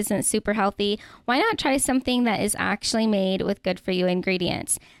know isn't super healthy, why not try something that is actually made with good for you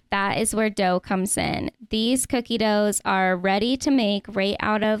ingredients? That is where dough comes in. These cookie doughs are ready to make right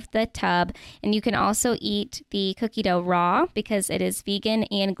out of the tub, and you can also eat the cookie dough raw because it is vegan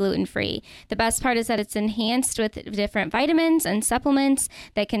and gluten-free. The best part is that it's enhanced with different vitamins and supplements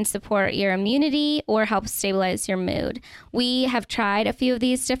that can support your immunity or help stabilize your mood. We have tried a few of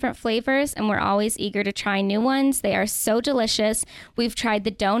these different flavors, and we're always eager to try new ones. They are so delicious. We've tried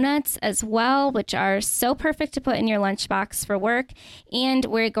the donuts as well, which are so perfect to put in your lunchbox for work, and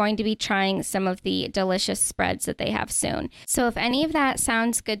we're going to be trying some of the delicious spreads that they have soon. So if any of that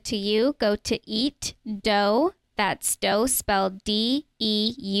sounds good to you, go to Eat Dough. That's dough spelled DEUX.com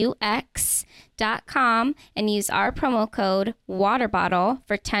and use our promo code WATERBOTTLE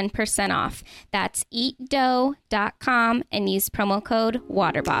for 10% off. That's eatdough.com and use promo code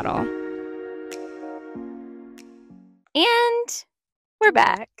WATERBOTTLE. And we're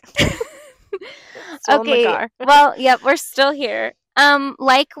back. Okay. Well, yep, we're still here.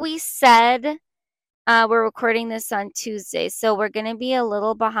 Like we said, we're recording this on Tuesday, so we're going to be a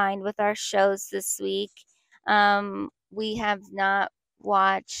little behind with our shows this week. We have not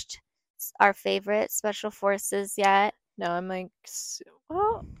watched our favorite Special Forces yet. No, I'm like,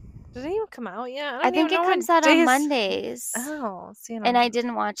 well, did it even come out yet? I think it comes out on Mondays. Oh, see, and I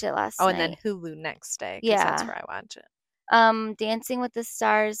didn't watch it last night. Oh, and then Hulu next day, because that's where I watch it. Dancing with the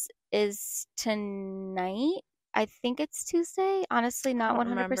Stars is tonight. I think it's Tuesday. Honestly, not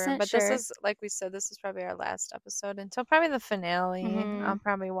 100% but sure. This is, like we said, this is probably our last episode until probably the finale. I'll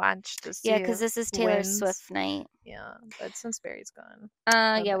probably watch to see. Yeah, because this is Taylor Swift night. Yeah, but since Barry's gone.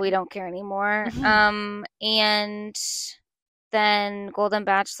 Yeah, we don't care anymore. And then Golden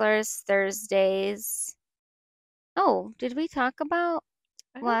Bachelor's Thursdays. Oh, did we talk about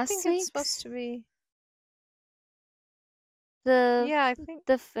last week? It's supposed to be. I think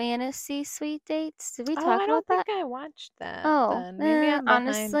the fantasy suite dates. Did we talk about that? I don't think I watched that. Oh, maybe I'm behind.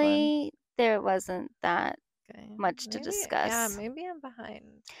 Honestly, there wasn't that much to discuss. Yeah, maybe I'm behind.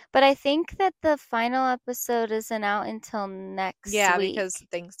 But I think that the final episode isn't out until next week. Yeah, because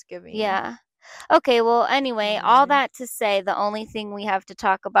Thanksgiving. Yeah. Okay, well, anyway, all that to say, the only thing we have to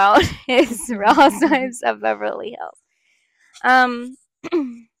talk about is Real Housewives of Beverly Hills. I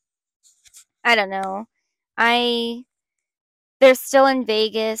don't know. They're still in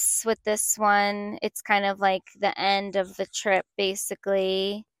Vegas with this one. It's kind of like the end of the trip,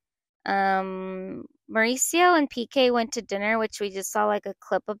 basically. Mauricio and PK went to dinner, which we just saw like a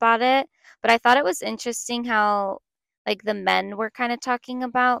clip about it. But I thought it was interesting how like the men were kind of talking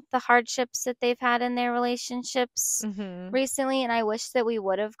about the hardships that they've had in their relationships recently. And I wish that we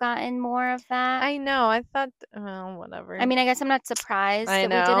would have gotten more of that. I know. I thought, well, whatever. I mean, I guess I'm not surprised that we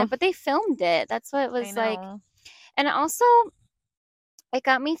didn't, but they filmed it. That's what it was like. And also, it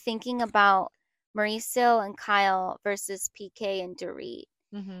got me thinking about Mauricio and Kyle versus PK and Dorit.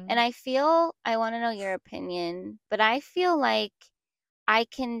 And I want to know your opinion, but I feel like I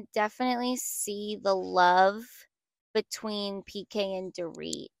can definitely see the love between PK and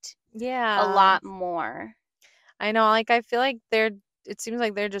Dorit. Yeah. A lot more. I know. Like, I feel like it seems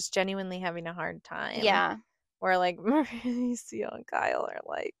like they're just genuinely having a hard time. Yeah. Where, like, Mauricio and Kyle are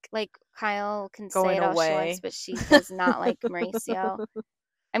like Kyle can say it all she wants, but she does not like Mauricio.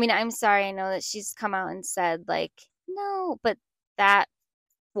 I mean, I'm sorry. I know that she's come out and said, like, no, but that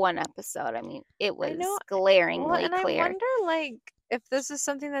one episode. I mean, it I know. was glaringly Well, and clear. I wonder, like, if this is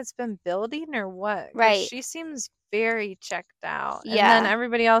something that's been building or what. Because Right. she seems very checked out. And Yeah. then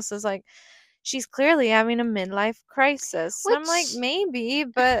everybody else is like, she's clearly having a midlife crisis. And I'm like, Which maybe,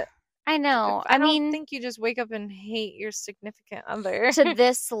 but I know. I I don't mean, think you just wake up and hate your significant other. to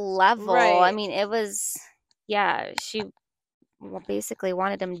this level, I Right. mean, it was, yeah, she basically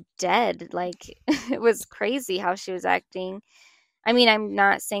wanted him dead. Like, it was crazy how she was acting. I mean, I'm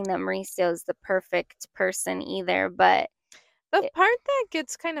not saying that Mauricio is the perfect person either, but The part that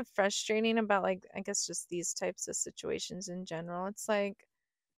gets kind of frustrating about, like, I guess just these types of situations in general, it's like,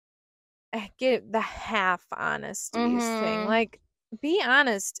 I get the half honesties thing. mhm. Like, be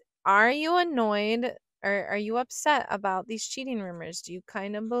honest. Are you annoyed or are you upset about these cheating rumors? Do you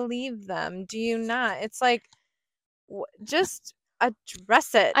kind of believe them? Do you not? It's like, just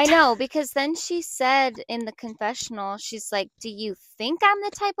address it. I know, because then she said in the confessional, she's like, "Do you think I'm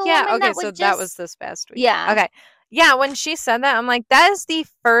the type of Yeah, woman okay, that so would that was just..." this past week. Yeah. Okay. Yeah, when she said that, I'm like, that is the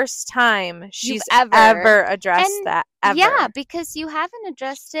first time You've she's ever. ever addressed And that, yeah, ever. because you haven't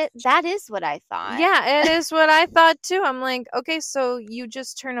addressed it. That is what I thought. Yeah, it is what I thought too. I'm like, okay, so you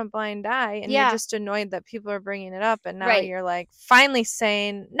just turn a blind eye and you're Yeah. just annoyed that people are bringing it up, and now Right. you're like finally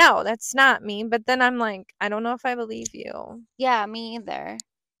saying, no, that's not me. But then I'm like, I don't know if I believe you, Yeah, me either.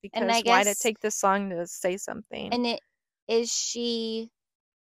 And I because why did it guess, take this long to say something? and is she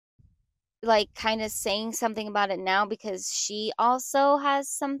like kind of saying something about it now because she also has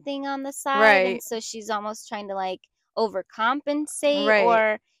something on the side, and Right. so she's almost trying to like overcompensate, Right.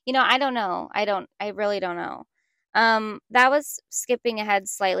 or I don't know. I really don't know. That was skipping ahead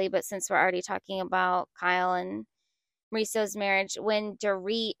slightly, but since we're already talking about Kyle and Mauricio's marriage, when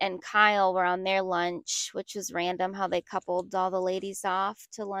Dorit and Kyle were on their lunch, which was random how they coupled all the ladies off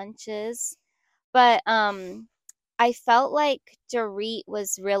to lunches, but I felt like Dorit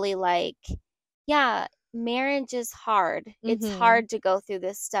was really like, yeah, marriage is hard. It's Mhm. hard to go through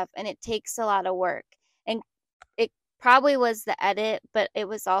this stuff and it takes a lot of work. And it probably was the edit, but it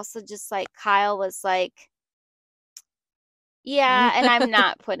was also just like Kyle was like, yeah, and I'm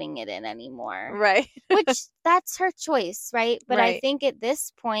not putting it in anymore. Right. Which that's her choice, right? But I Right. think at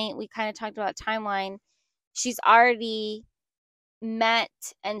this point, we kind of talked about timeline. She's already met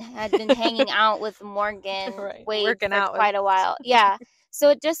and had been hanging out with Morgan Right. Wade Working for out quite with a while. Yeah. So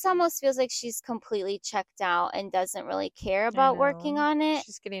it just almost feels like she's completely checked out and doesn't really care I about working know. on it.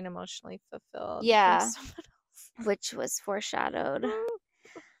 She's getting emotionally fulfilled from Yeah. someone else. Which was foreshadowed.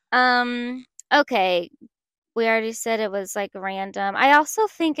 Okay. We already said it was like random. I also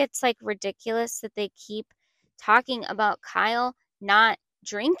think it's like ridiculous that they keep talking about Kyle not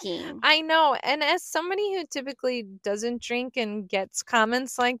drinking. I know, and as somebody who typically doesn't drink and gets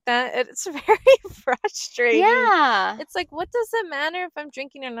comments like that, it's very frustrating. Yeah. It's like, what does it matter if I'm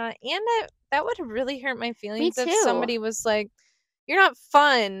drinking or not? And that would really hurt my feelings Me if too. somebody was like, "You're not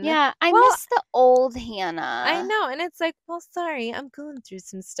fun." Yeah, I Well, miss the old I Hannah. know, and it's like, well, sorry, I'm going through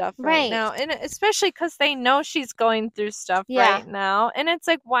some stuff right Right. now, and especially because they know she's going through stuff Yeah. right now, and it's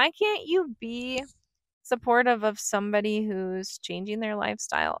like, why can't you be supportive of somebody who's changing their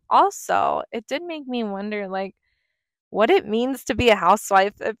lifestyle? Also, it did make me wonder, like, what it means to be a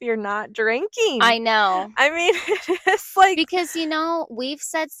housewife if you're not drinking. I know. I mean, it's like, Because, we've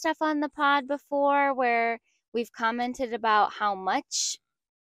said stuff on the pod before where we've commented about how much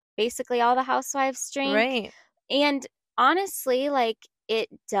basically all the housewives drink. right. And honestly, like, it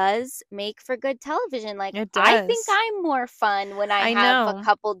does make for good television. Like, It I think does. I'm more fun when I I have a know.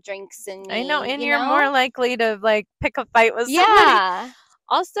 couple drinks in me. I know, and you're more likely to like pick a fight with somebody. Yeah.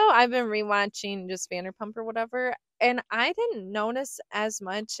 Also, I've been rewatching just Vanderpump or whatever, and I didn't notice as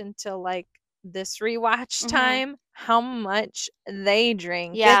much until like this rewatch Mhm. time how much they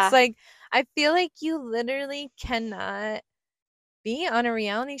drink. Yeah. It's like, I feel like you literally cannot be on a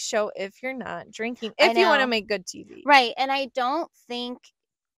reality show if you're not drinking, I if you want to know. make good TV. Right. And I don't think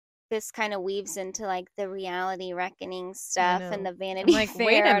this kind of weaves into like the reality reckoning stuff and the I'm Vanity like, Fair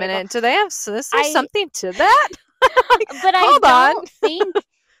wait a article. minute, do they have is there I- something to that? But I Hold on. don't think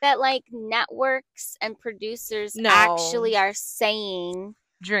that like networks and producers No. actually are saying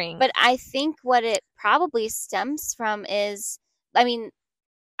Drink. But I think what it probably stems from is, I mean,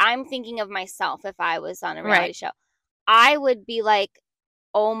 I'm thinking of myself if I was on a reality Right. show. I would be like,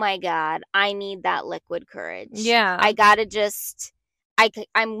 oh my God, I need that liquid courage. Yeah. I gotta just,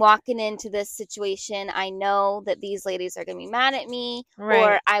 I'm walking into this situation. I know that these ladies are gonna be mad at me, Right.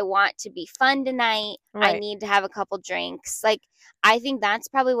 or I want to be fun tonight. I Right. need to have a couple drinks. Like, I think that's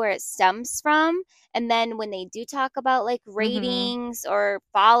probably where it stems from. And then when they do talk about like ratings or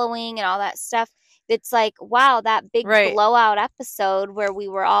following and all that stuff, it's like, wow, that big Right. blowout episode where we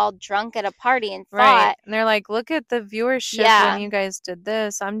were all drunk at a party and Right. fought. And they're like, look at the viewership Yeah. when you guys did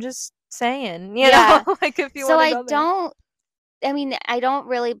this. I'm just saying, you Yeah. know, like if you So want to I go there. don't, I mean, I don't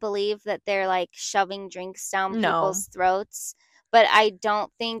really believe that they're like shoving drinks down No. people's throats, but I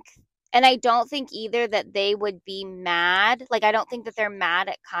don't think, and I don't think either that they would be mad. Like, I don't think that they're mad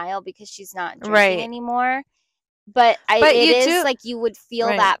at Kyle because she's not drinking Right. anymore. But But it you is do, like you would feel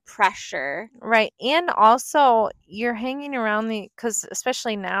right. that pressure. Right. And also, you're hanging around because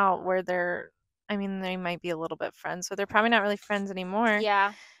especially now where they're, I mean, they might be a little bit friends, so they're probably not really friends anymore.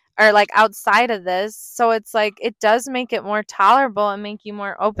 Yeah. Or like outside of this. So it's like it does make it more tolerable and make you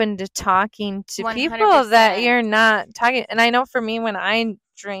more open to talking to people 100%. that you're not talking. And I know for me, when I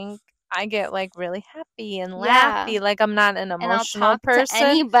drink, I get like really happy and Yeah. laughy. Like I'm not an And I'll emotional talk person. to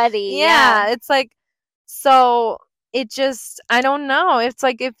anybody. Yeah. It's like, so it just, I don't know. It's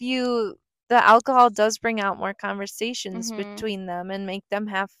like if you, the alcohol does bring out more conversations between them and make them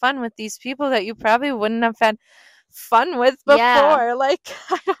have fun with these people that you probably wouldn't have had fun with before. Yeah. Like,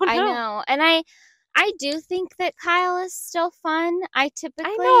 I don't know. I know. And I do think that Kyle is still fun. I know.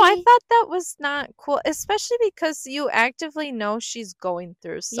 I thought that was not cool, especially because you actively know she's going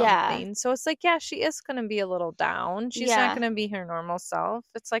through something. Yeah. So it's like, yeah, she is going to be a little down. She's not going to be her normal self.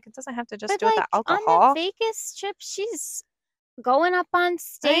 It's like, it doesn't have to just do with the on alcohol. the Vegas trip, she's going up on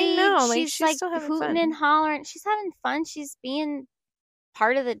stage. I know. Like, she's she's still having hooting fun. and hollering. She's having fun. She's being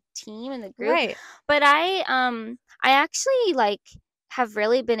part of the team and the group. Right. But I actually like have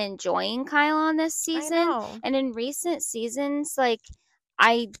really been enjoying Kyle on this season. I know. And in recent seasons, like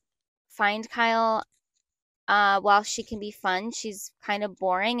I find Kyle, while she can be fun, she's kind of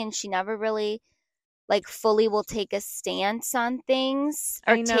boring and she never really like fully will take a stance on things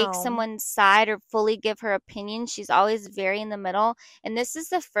or take someone's side or fully give her opinion. She's always very in the middle. And this is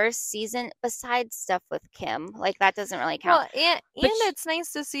the first season, besides stuff with Kim, like that doesn't really count. Well, and it's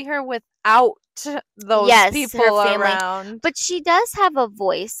nice to see her without those people her family around. But she does have a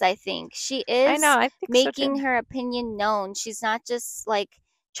voice, I think. She is I know, I think making so her opinion known. She's not just like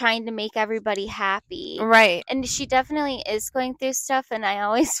trying to make everybody happy. Right. And she definitely is going through stuff, and I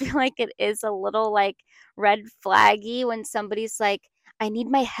always feel like it is a little like red flaggy when somebody's like, I need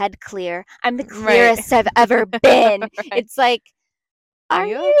my head clear. I'm the clearest I've ever been. It's like, are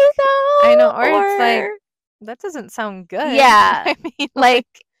you though? I know, or it's like, that doesn't sound good. Yeah. I mean, like,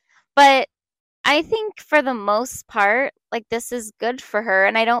 but I think for the most part, like this is good for her.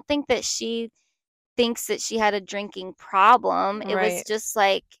 And I don't think that she thinks that she had a drinking problem. It was just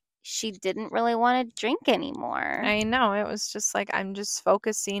like she didn't really want to drink anymore. I know. It was just like, I'm just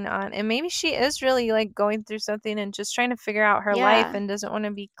focusing on, and maybe she is really like going through something and just trying to figure out her life and doesn't want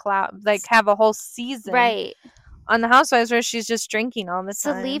to be have a whole season on the Housewives where she's just drinking all the time.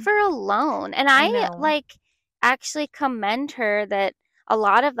 So leave her alone. And I like actually commend her that a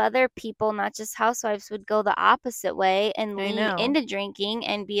lot of other people, not just housewives, would go the opposite way and lean into drinking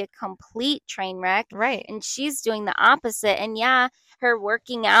and be a complete train wreck. Right. And she's doing the opposite. And yeah, her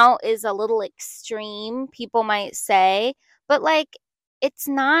working out is a little extreme, people might say, but like it's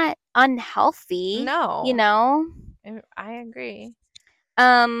not unhealthy. No. You know? I agree.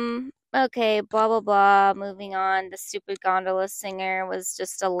 Okay, blah blah blah. Moving on. The stupid gondola singer was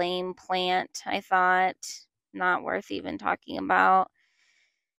just a lame plant, I thought. Not worth even talking about.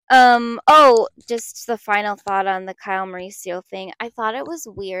 Just the final thought on the Kyle Mauricio thing. I thought it was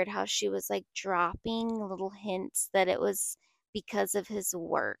weird how she was like dropping little hints that it was because of his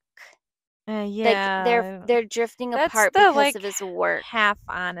work. Yeah. Like they're drifting apart because of his work. Half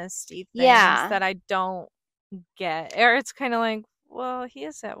honesty things that I don't get. Or it's kind of like, well, he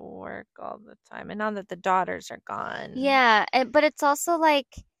is at work all the time, and now that the daughters are gone. Yeah, but it's also like,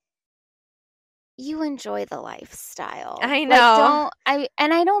 you enjoy the lifestyle. I know. Like,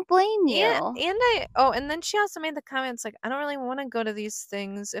 I don't blame you. And then she also made the comments like, I don't really want to go to these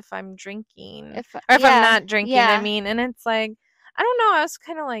things if I'm drinking. If I'm not drinking, I mean. And it's like, I don't know. I was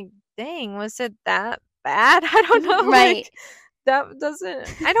kind of like, dang, was it that bad? I don't know. Right. Like, that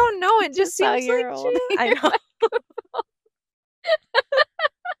doesn't, I don't know. It just seems like old. I know.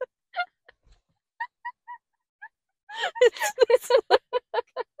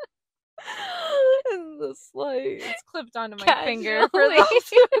 It's clipped onto my finger for those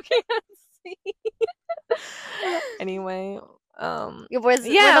who can't see. Anyway, were the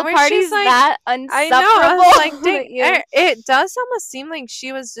where parties she's like, that insufferable? I know. I was like, dang, it does almost seem like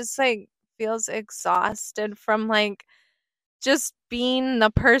she was just like feels exhausted from like just being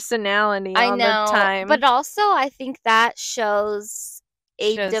the personality all the time. But also, I think that shows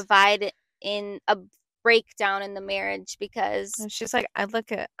a divide in breakdown in the marriage because And she's like, I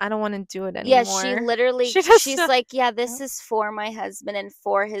don't want to do it yeah, she anymore. literally She does she's not. like, yeah, this is for my husband and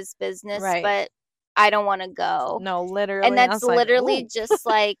for his business, Right. but I don't want to go. No, literally. And I that's was like, literally ooh. just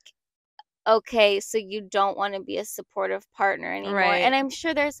like, okay, so you don't want to be a supportive partner anymore. And Right. I'm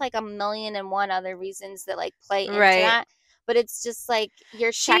sure there's like a million and one other reasons that like play into Right. that, but it's just like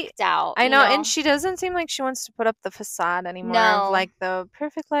you're checked out. I you know, and she doesn't seem like she wants to put up the facade anymore of No. like the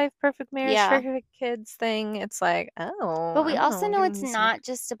perfect life, perfect marriage, Yeah. perfect kids thing. It's like, oh, But we I don't also know, know give it's me some. not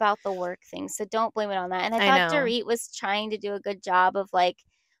just about the work thing, so don't blame it on that. And I I thought know. Dorit was trying to do a good job of like,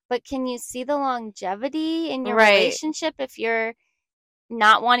 but can you see the longevity in your Right. relationship if you're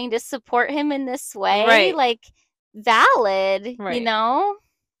not wanting to support him in this way? Right. Like, valid, you Right. know?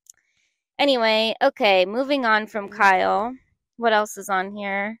 Anyway, okay, moving on from Kyle. What else is on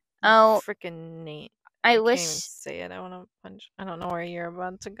here? Oh, Freaking Nate. I can't even wish. say it. I want to punch. I don't know where you're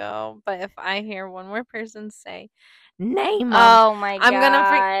about to go, but if I hear one more person say, name 'em, Oh my I'm gonna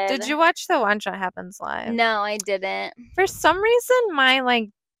freak. God. Did you watch the Watch What Happens Live? No, I didn't. For some reason, my like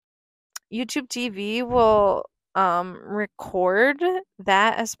YouTube TV will record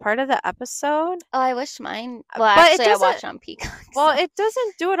that as part of the episode. Oh, I wish mine. Well, But it actually, I doesn't. watch on Peacock. Well, so- it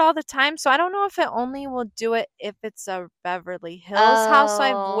doesn't do it all the time, so I don't know if it only will do it if it's a Beverly Hills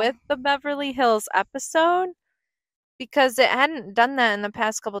Housewife Oh. with the Beverly Hills episode. Because it hadn't done that in the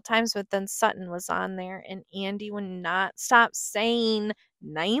past couple times, but then Sutton was on there, and Andy would not stop saying,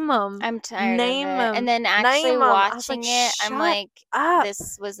 "Name 'em, I'm tired name of it. 'em, And then actually name 'em." I was like, watching it, I'm "Shut like, up!"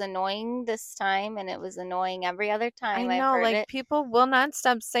 this was annoying this time, and it was annoying every other I time I've know, heard like it. people will not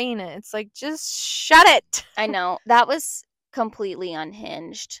stop saying it. It's like, just shut it. I know. That was completely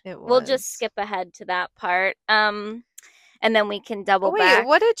unhinged. It We'll just was. skip ahead to that part. And then we can double Wait, back.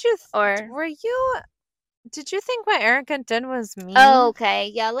 what did you? Or Did you think what Erica did was mean? oh,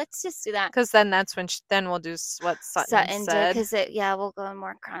 okay, yeah, let's just do that. Because then that's when then we'll do what Sutton did said. because we'll go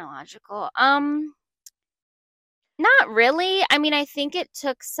more chronological. Not really. I mean, I think it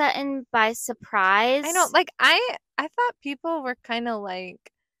took Sutton by surprise. I know, like I thought people were kind of like,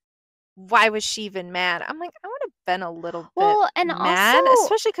 why was she even mad? I'm like, I would have been a little bit and mad, also,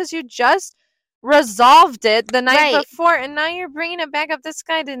 especially because you just resolved it the night Right. before, and now you're bringing it back up. This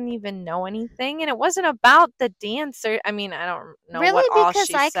guy didn't even know anything, and it wasn't about the dancer. I mean, I don't know really what all because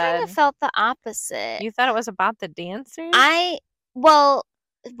she I said. kind of felt the opposite. You thought it was about the dancers? Well,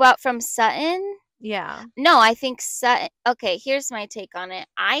 from Sutton? Yeah. No, I think Sutton. Okay, here's my take on it.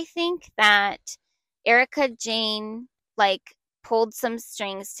 I think that Erica Jane like pulled some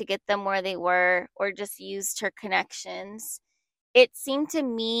strings to get them where they were, or just used her connections. It seemed to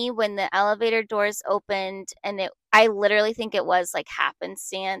me when the elevator doors opened, and I literally think it was like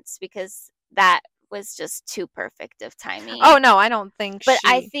happenstance because that was just too perfect of timing. Oh no, I don't think. But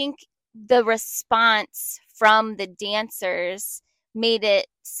I think the response from the dancers made it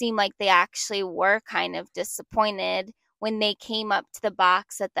seem like they actually were kind of disappointed when they came up to the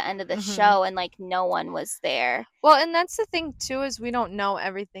box at the end of the show and like no one was there. Well, and that's the thing too, is we don't know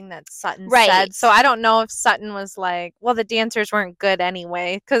everything that Sutton Right. said. So I don't know if Sutton was like, well, the dancers weren't good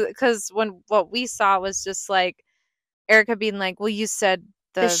anyway. Because when what we saw was just like Erica being like, well, you said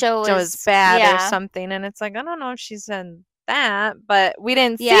the show was bad or something. And it's like, I don't know if she said that, but we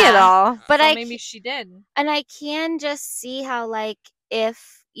didn't see it all. But so maybe she did. And I can just see how like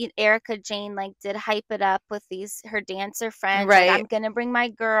if Erica Jane like did hype it up with her dancer friends, Right. like, I'm gonna bring my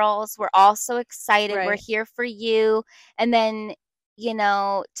girls, we're all so excited, we're here for you, and then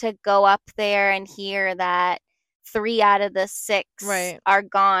to go up there and hear that 3 out of the 6 are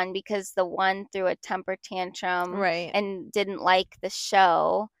gone because the one threw a temper tantrum and didn't like the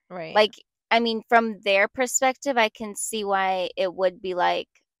show. Like, I mean, from their perspective, I can see why it would be like,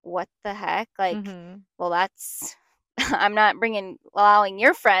 what the heck? Like, well, that's I'm not allowing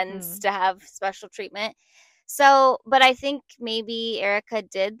your friends to have special treatment. So, but I think maybe Erica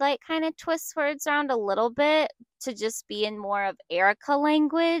did like kind of twist words around a little bit to just be in more of Erica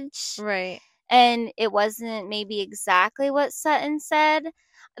language. Right. And it wasn't maybe exactly what Sutton said.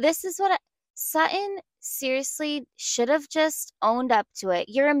 This is what Sutton seriously should have just owned up to it.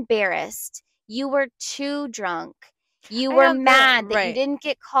 You're embarrassed. You were too drunk. You were mad that you didn't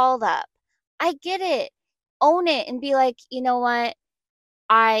get called up. I get it. Own it and be like, you know what?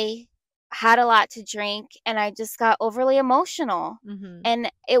 I had a lot to drink and I just got overly emotional.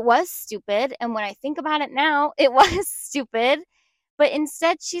 And it was stupid. And when I think about it now, it was stupid. But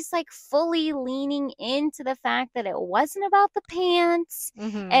instead, she's like fully leaning into the fact that it wasn't about the pants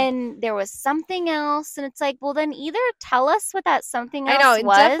and there was something else. And it's like, well, then either tell us what that something else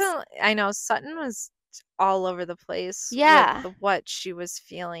was. Definitely. I know Sutton was all over the place Yeah. with what she was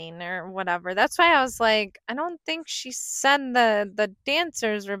feeling or whatever. That's why I was like, I don't think she said the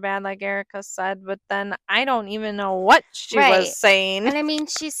dancers were bad like Erica said, but then I don't even know what she was saying. And I mean,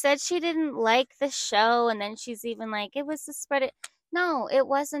 she said she didn't like the show, and then she's even like, it was the spread. No, it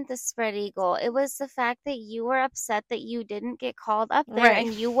wasn't the spread eagle. It was the fact that you were upset that you didn't get called up there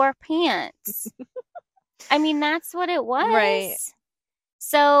and you wore pants. I mean, that's what it was. Right.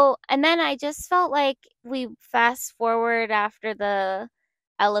 So, and then I just felt like we fast forward after the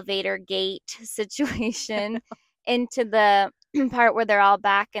elevator gate situation into the part where they're all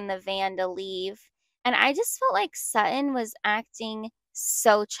back in the van to leave. And I just felt like Sutton was acting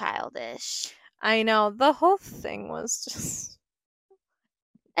so childish. I know. The whole thing was just.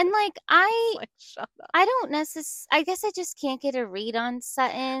 And like, shut up. I don't necessarily, I guess I just can't get a read on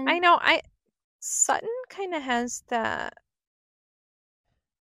Sutton. I know. Sutton kind of has that.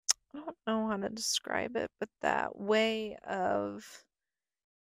 I don't know how to describe it, but that way of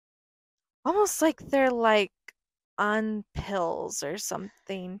almost like they're like on pills or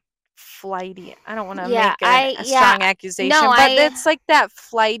something flighty. I don't want to make a strong accusation, but it's like that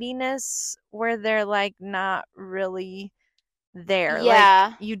flightiness where they're like not really there.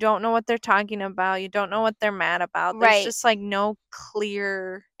 Yeah. Like you don't know what they're talking about. You don't know what they're mad about. There's just like no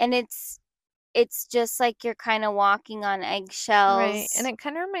clear. And it's just like you're kind of walking on eggshells. Right. And it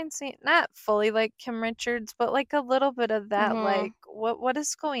kind of reminds me, not fully like Kim Richards, but like a little bit of that, like, what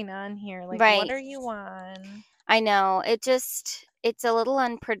is going on here? Like, what are you on? I know. It's a little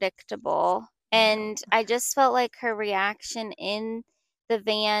unpredictable. And I just felt like her reaction in the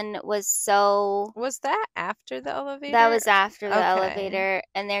van was so. Was that after the elevator? That was after the elevator,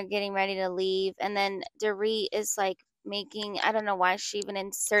 and they're getting ready to leave. And then Dorit is like, I don't know why she even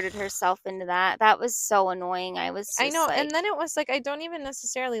inserted herself into that. That was so annoying. I know. Like, and then it was like, I don't even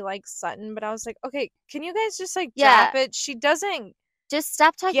necessarily like Sutton, but I was like, okay, can you guys just like drop it? She doesn't just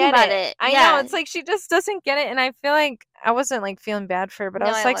stop talking about it. I know. It's like she just doesn't get it. And I feel like I wasn't like feeling bad for her, but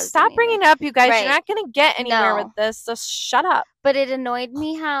I was like, stop bringing it up, you guys. You're not going to get anywhere with this. So shut up. But it annoyed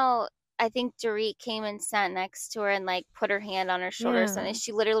me how I think Dorit came and sat next to her and like put her hand on her shoulder or something.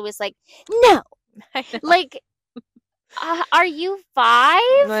 She literally was like, no. Like, are you 5?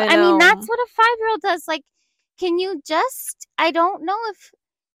 I mean, that's what a 5-year-old does. Like, can you just, I don't know if,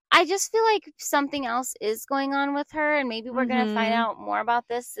 I just feel like something else is going on with her, and maybe we're going to find out more about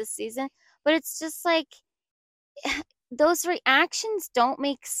this season. But it's just like, those reactions don't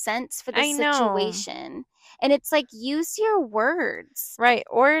make sense for the situation. And it's like, use your words. Right.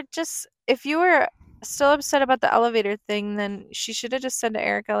 Or just, if you were still upset about the elevator thing, then she should have just said to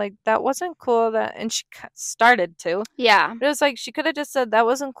Erica, like, that wasn't cool, and she started to. Yeah. But it was like, she could have just said, that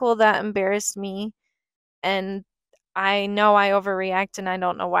wasn't cool, that embarrassed me, and I know I overreact, and I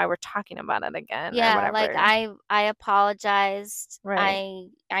don't know why we're talking about it again. Yeah, or whatever. like I apologized. Right.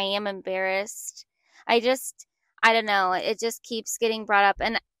 I am embarrassed. I don't know. It just keeps getting brought up,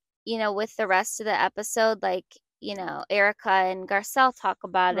 and with the rest of the episode, like, Erica and Garcelle talk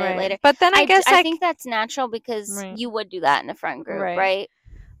about it later. But then I guess I think that's natural because you would do that in a friend group, right?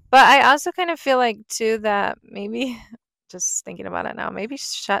 But I also kind of feel like too that maybe, just thinking about it now, maybe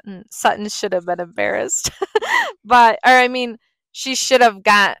Sutton should have been embarrassed. She should have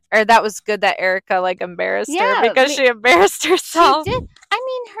that was good that Erica like embarrassed her because she embarrassed herself. She did. I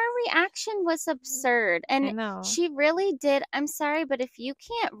mean, her reaction was absurd. And she really did. I'm sorry, but if you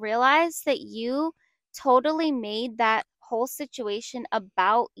can't realize that you totally made that whole situation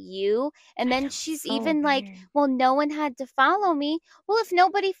about you, and then she's even like, well, no one had to follow me. Well, if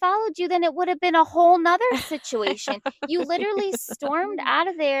nobody followed you, then it would have been a whole nother situation. You literally stormed out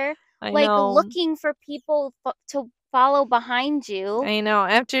of there looking for people to follow behind you. I know,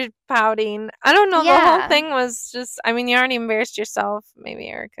 after pouting. I don't know, the whole thing was just, you already embarrassed yourself. Maybe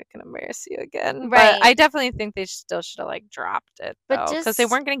Erica can embarrass you again. Right. But I definitely think they still should have like dropped it, though, because they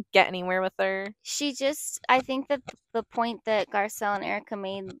weren't going to get anywhere with her. I think that the point that Garcelle and Erica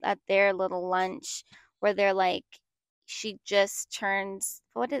made at their little lunch, where they're like, she just turns,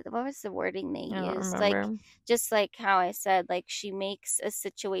 what was the wording they used? Like, just like how I said, like, she makes a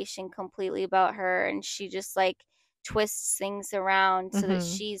situation completely about her, and she just like twists things around so that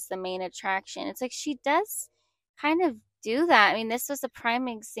she's the main attraction. It's like, she does kind of do that. I mean, this was a prime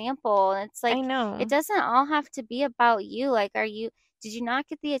example, and it's like, I know, it doesn't all have to be about you. Like, did you not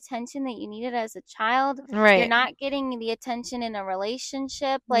get the attention that you needed as a child? Right. You're not getting the attention in a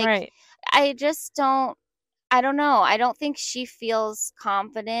relationship. Like, I just don't know. I don't think she feels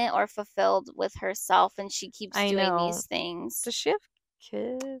confident or fulfilled with herself, and she keeps doing these things. Does she have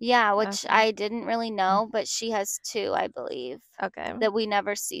kids? Yeah, which Okay. I didn't really know, but she has 2, I believe, Okay. that we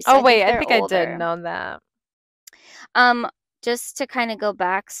never see. So Oh, I wait, think I they're think I did older. know that. Just to kind of go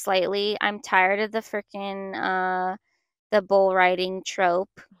back slightly, I'm tired of the freaking the bull riding trope.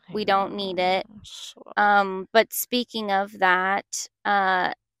 We don't need it. But speaking of that,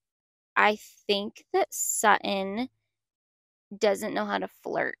 I think that Sutton doesn't know how to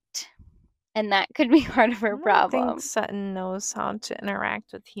flirt, and that could be part of her I don't think problem. Sutton knows how to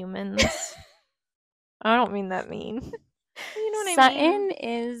interact with humans. I don't mean that mean. You know what I mean? Sutton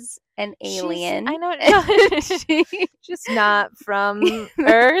is an I alien. know. No, just not from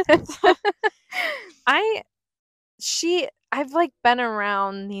Earth. I've like been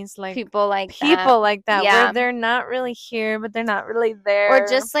around these like People like people that. like that where Yeah. they're not really here, but they're not really Or there.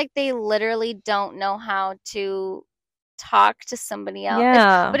 just like they literally don't know how to talk to somebody else.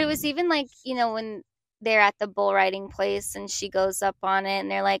 Yeah. But it was even like, when they're at the bull riding place and she goes up on it and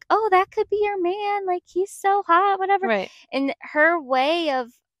they're like, "Oh, that could be your man. Like he's so hot, whatever." Right. And her way of,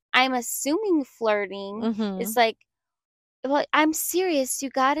 I'm assuming, flirting Mm-hmm. is like, "Well, I'm serious. You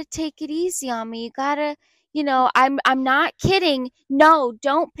got to take it easy on me. You got to, I'm not kidding. No,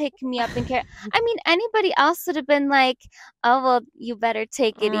 don't pick me up and care." I mean, anybody else would have been like, "Oh, well, you better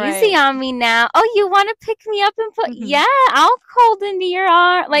take it easy Right. on me now. Oh, you want to pick me up and put, Mm-hmm. yeah, I'll hold into your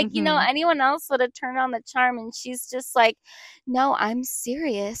arm." Like, Mm-hmm. anyone else would have turned on the charm, and she's just like, "No, I'm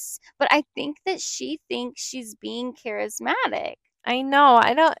serious." But I think that she thinks she's being charismatic. I know.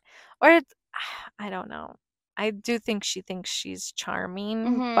 I don't, or it's, I don't know. I do think she thinks she's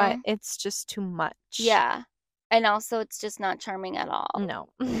charming, but Mhm. it's just too much. Yeah. And also it's just not charming at all. No.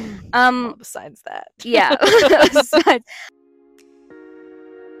 Um, Well, besides that. yeah. Besides,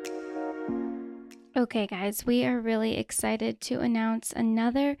 okay, guys, we are really excited to announce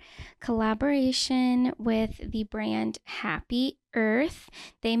another collaboration with the brand Happy Earth.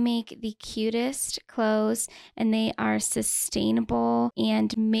 They make the cutest clothes and they are sustainable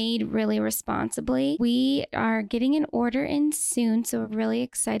and made really responsibly. We are getting an order in soon, so we're really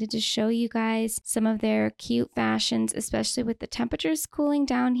excited to show you guys some of their cute fashions, especially with the temperatures cooling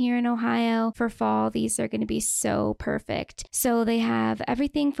down here in Ohio. For fall, these are going to be so perfect. So they have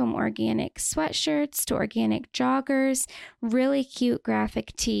everything from organic sweatshirts to organic joggers, really cute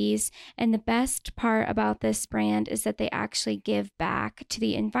graphic tees, and the best part about this brand is that they actually give back to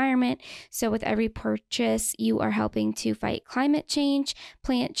the environment. So with every purchase, you are helping to fight climate change,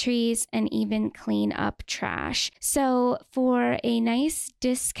 plant trees, and even clean up trash. So for a nice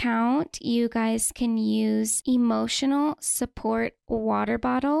discount, you guys can use Emotional Support Water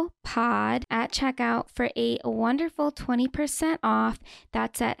Bottle Pod at checkout for a wonderful 20% off.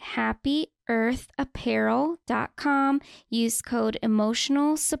 That's at happyearthapparel.com. Use code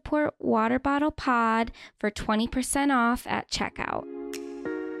Emotional Support Water Bottle Pod for 20% off at checkout.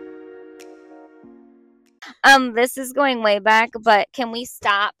 This is going way back, but can we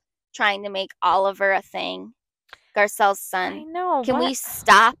stop trying to make Oliver a thing? Garcelle's son. I know. Can what? we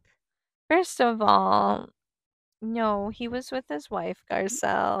stop? First of all, no, he was with his wife,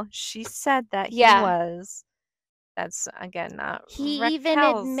 Garcelle. She said that he was. That's again not He even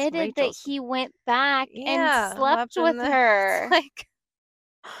Raquel's, admitted that Rachel's. he went back and slept slept in with the- her. It's like,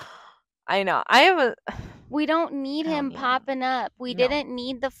 I know. I have a. We don't need I don't him need him. popping up. We No. didn't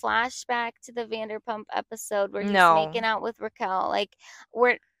need the flashback to the Vanderpump episode where he's No. making out with Raquel. Like,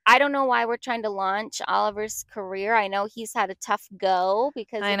 I don't know why we're trying to launch Oliver's career. I know he's had a tough go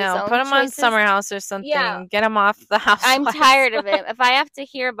because I of his know. own Put him on choices. Summer House or something. Yeah. Get him off the house. I'm tired of it. If I have to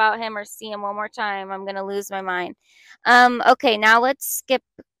hear about him or see him one more time, I'm gonna lose my mind. Okay, now let's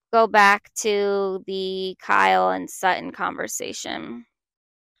go back to the Kyle and Sutton conversation.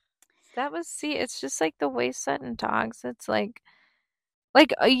 It's just like the way Sutton talks. It's like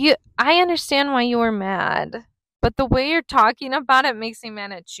I understand why you were mad, but the way you're talking about it makes me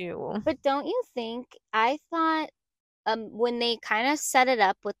mad at you. But don't you think, I thought when they kind of set it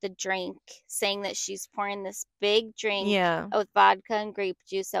up with the drink, saying that she's pouring this big drink with vodka and grape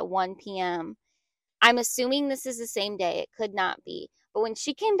juice at 1 p.m. I'm assuming this is the same day. It could not be. But when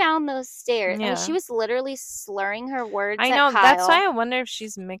she came down those stairs, I mean, she was literally slurring her words I at know. Kyle. That's why I wonder if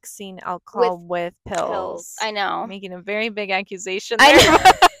she's mixing alcohol with pills. I know. Making a very big accusation there.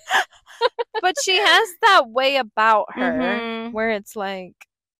 But she has that way about her where it's like,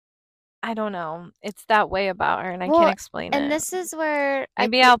 I don't know. It's that way about her, and I can't explain it. And this is where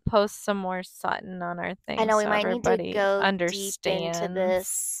maybe I'll post some more Sutton on our thing. I know we so might need to go deep into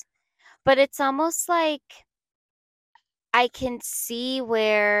this. But it's almost like I can see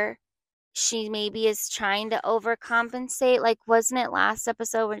where she maybe is trying to overcompensate. Like, wasn't it last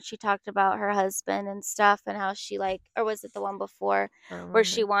episode when she talked about her husband and stuff and how she like, or was it the one before where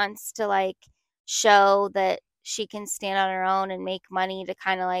she wants to like show that she can stand on her own and make money to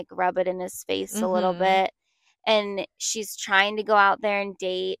kind of like rub it in his face a little bit. And she's trying to go out there and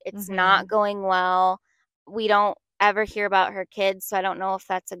date. It's not going well. We don't ever hear about her kids, so I don't know if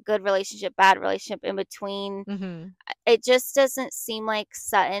that's a good relationship, bad relationship, in between. It just doesn't seem like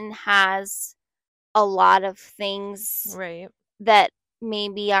Sutton has a lot of things that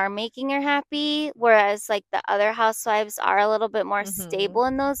maybe are making her happy, whereas like the other housewives are a little bit more stable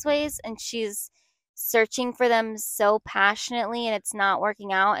in those ways, and she's searching for them so passionately and it's not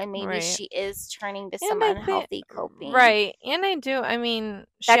working out, and maybe she is turning to some unhealthy coping. And I mean,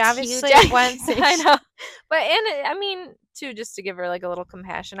 she obviously went, I know, but I mean, too, just to give her like a little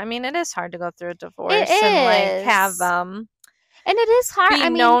compassion, I mean, it is hard to go through a divorce and like have and it is hard. Be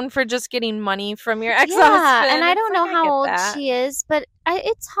known for just getting money from your ex-husband. Yeah, and I don't know how old she is, but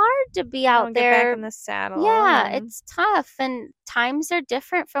it's hard to be out there. Get back in the saddle. Yeah, it's tough, and times are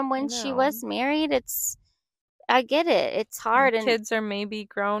different from when she was married. I get it. It's hard, and kids are maybe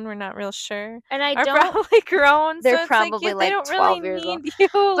grown. We're not real sure. And I are don't. Probably grown. They're so probably like 12 years old.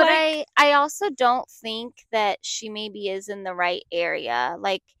 But like, I also don't think that she maybe is in the right area.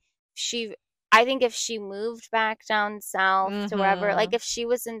 Like I think if she moved back down south to wherever, like if she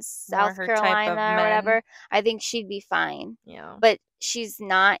was in South Carolina or whatever, I think she'd be fine. Yeah. But she's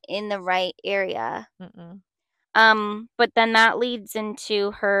not in the right area. But then that leads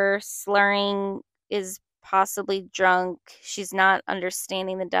into her slurring, is possibly drunk. She's not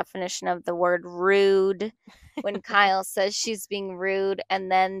understanding the definition of the word rude when Kyle says she's being rude,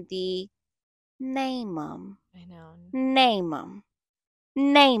 and then the name 'em. I know. Name 'em.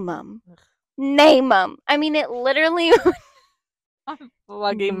 Name 'em. Name 'em. I mean, it literally. I'm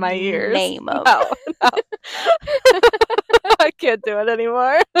plugging my ears. Name 'em. No. I can't do it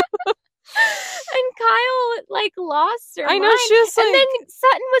anymore. And Kyle like lost her mind. I know, she was like, and then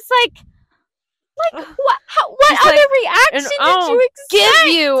Sutton was like, what other like, reaction did you expect?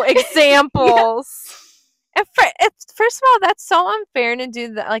 Give you examples. First of all, that's so unfair to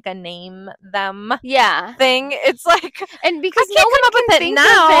do that, like a name them thing. It's like, and because I can't come up with it now.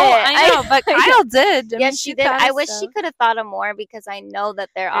 I know, but Kyle did. Yes, she did. I wish she could have thought of more, because I know that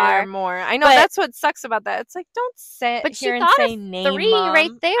there are more. I know, that's what sucks about that. It's like, don't sit here and say name 3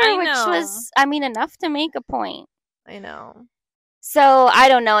 right there, which was, I mean, enough to make a point. I know. So I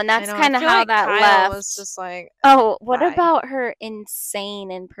don't know, and that's kind of how like that Kyle left. Was just like, what about her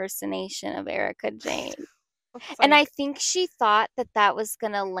insane impersonation of Erica Jane? And I think she thought that was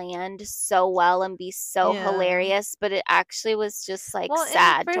going to land so well and be so hilarious, but it actually was just like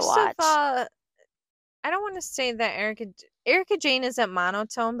sad to watch. I don't want to say that Erica Jane isn't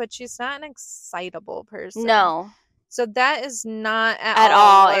monotone, but she's not an excitable person. No. So that is not at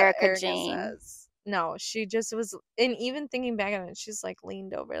all Erica Jane. Says. No, she just was, and even thinking back on it, she's like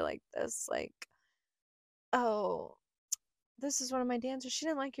leaned over like this, like, oh, this is one of my dancers. She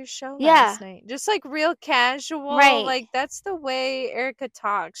didn't like your show last night. Just like real casual. Right. Like that's the way Erica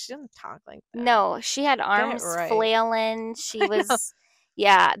talks. She doesn't talk like that. No, she had arms flailing. She was,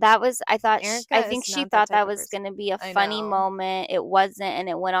 that was, I think she thought that was going to be a funny moment. It wasn't, and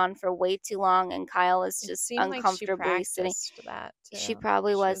it went on for way too long, and Kyle was just uncomfortably like sitting. She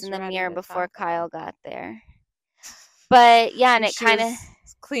probably was in the mirror before Kyle got there. But yeah, and it kind of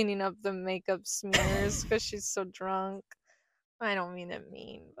cleaning up the makeup smears because she's so drunk. I don't mean it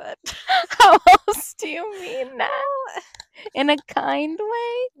mean, but how else do you mean that? In a kind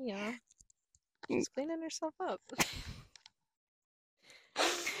way? Yeah. She's cleaning herself up.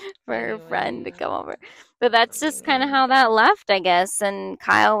 For her friend to come over. But that's just kind of how that left, I guess. And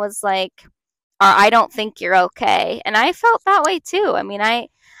Kyle was like, I don't think you're okay. And I felt that way too. I mean, I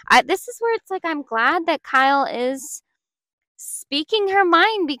this is where it's like, I'm glad that Kyle is speaking her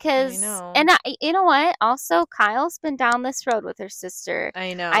mind, because you know what, also Kyle's been down this road with her sister.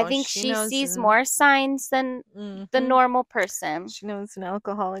 I know. I think she sees more signs than the normal person. She knows an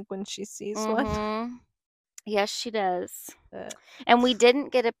alcoholic when she sees one. Yes, she does. And we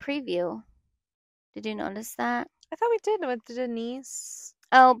didn't get a preview. Did you notice that? I thought we did with Denise.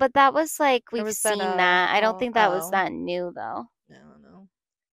 Oh, but that was like, we've seen that. I don't think that was that new though. I don't know.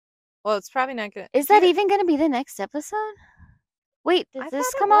 Well, it's probably not good. Is that even going to be the next episode? Wait, does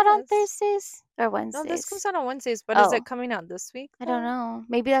this come out on Thursdays or Wednesdays? No, this comes out on Wednesdays, but is it coming out this week? I don't know.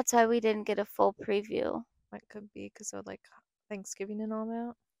 Maybe that's why we didn't get a full preview. It could be because of like Thanksgiving and all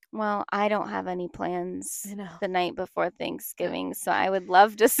that. Well, I don't have any plans the night before Thanksgiving, so I would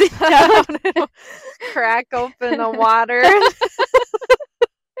love to sit down, crack open a water.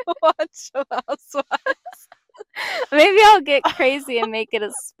 watch the Housewives. Maybe I'll get crazy and make it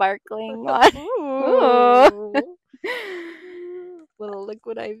a sparkling one. Ooh. Little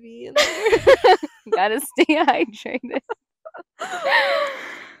liquid IV in there. Gotta stay hydrated.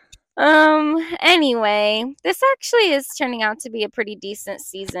 Anyway, this actually is turning out to be a pretty decent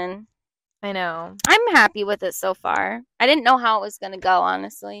season. I know. I'm happy with it so far. I didn't know how it was going to go,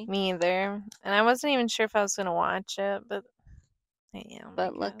 honestly. Me either. And I wasn't even sure if I was going to watch it, but I am.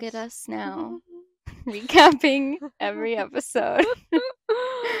 But look at us now, recapping every episode.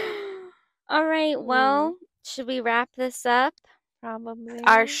 All right, well, should we wrap this up? Probably.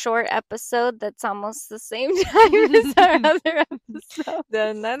 Our short episode that's almost the same time as our other episode.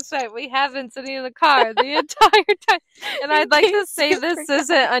 Then that's right. We have been sitting in the car the entire time. And I'd like to say this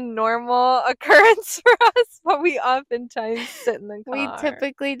isn't a normal occurrence for us, but we oftentimes sit in the car. We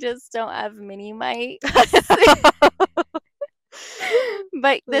typically just don't have mini mics.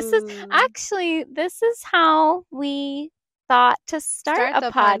 But this is how we thought to start a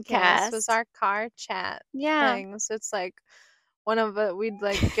podcast. This was our car chat thing. So it's like one of it, we'd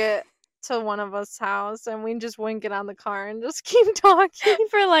like get to one of us' house and we just wouldn't get on the car and just keep talking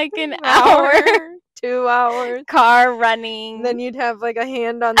for like an hour, 2 hours, car running. And then you'd have like a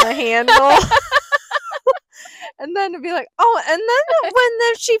hand on the handle. And then it'd be like, oh, and then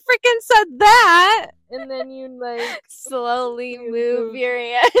when she freaking said that, and then you like slowly move your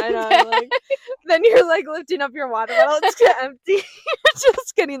hand. I know, like, then you're like lifting up your water bottle, it's empty. You're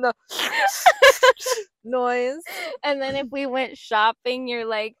just getting the noise. And then if we went shopping, you're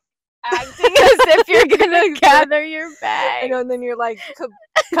like acting as if you're gonna gather your bag. I know, and then you're like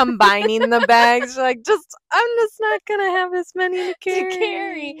combining the bags. You're like, I'm just not gonna have as many to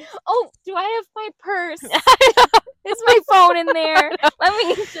carry. Oh, do I have my purse? Is my phone in there? Let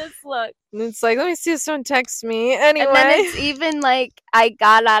me just look. And it's like, let me see if someone texts me. Anyway. And then it's even like I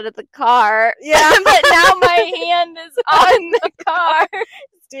got out of the car. Yeah. But now my hand is on the car.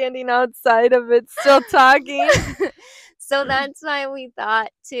 Standing outside of it, still talking. So that's why we thought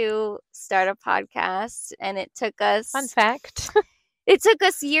to start a podcast. And it took us... Fun fact. It took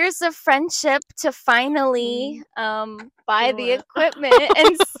us years of friendship to finally buy the equipment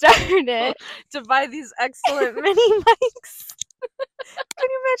and start it. To buy these excellent mini mics. Can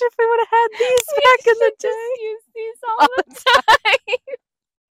you imagine if we would have had these back in the day? Use these all the time.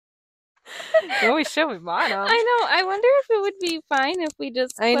 No, we should. We bought them. I know. I wonder if it would be fine if we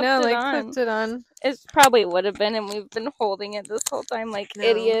just clipped it on. It probably would have been, and we've been holding it this whole time like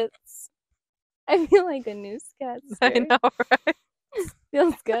idiots. I feel like a newscaster. I know, right?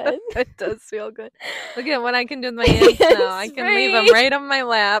 Feels good. It does feel good. Look at what I can do with my hands now. I can leave them right on my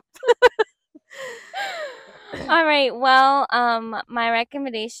lap. All right. Well, my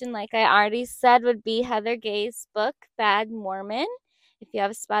recommendation, like I already said, would be Heather Gay's book, Bad Mormon. If you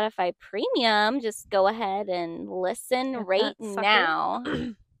have a Spotify Premium, just go ahead and listen right now.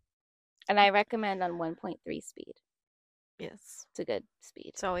 And I recommend on 1.3 speed. Yes. It's a good speed.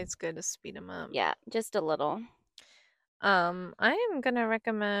 It's always good to speed them up. Yeah, just a little. I am going to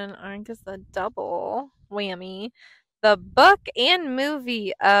recommend, I guess, the double whammy, the book and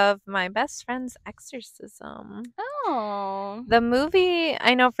movie of my best friend's exorcism. Oh. The movie,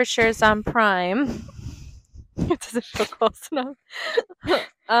 I know for sure, is on Prime. It doesn't feel close enough.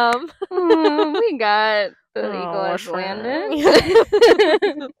 We got the Eagle Edge Landing.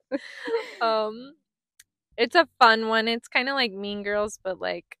 It's a fun one. It's kind of like Mean Girls, but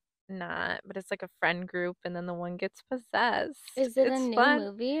like not. But it's like a friend group, and then the one gets possessed. Is it a new fun.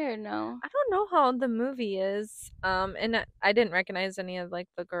 movie or no? I don't know how old the movie is. And I didn't recognize any of like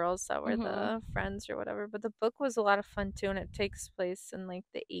the girls that were the friends or whatever. But the book was a lot of fun too, and it takes place in like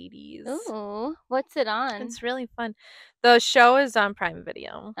the 80s. Ooh, what's it on? It's really fun. The show is on Prime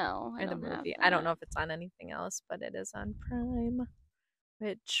Video. Oh, or the movie. I don't know if it's on anything else, but it is on Prime.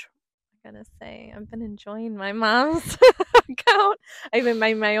 Which I gotta say, I've been enjoying my mom's account. I've been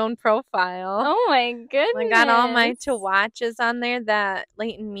made my own profile. Oh my goodness! I got all my to watches on there. That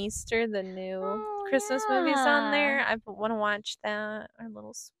Leighton Meester, the new Christmas movies on there. I want to watch that. Our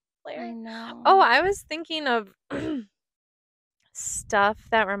little player. I know. Oh, I was thinking of stuff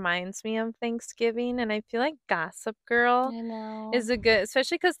that reminds me of Thanksgiving, and I feel like Gossip Girl is a good,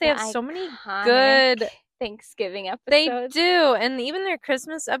 especially because they have so many good Thanksgiving episodes. They do, and even their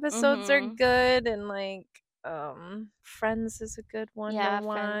Christmas episodes are good, and like Friends is a good one to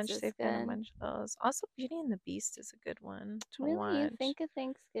watch. They've got a bunch of those. Also, Beauty and the Beast is a good one to watch. You think of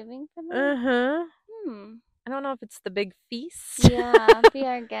Thanksgiving for that? I don't know if it's the big feast. Yeah, be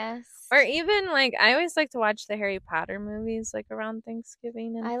our guest. Or even like I always like to watch the Harry Potter movies like around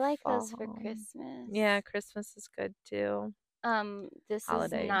Thanksgiving and I like fall. those for Christmas. Yeah, Christmas is good too. This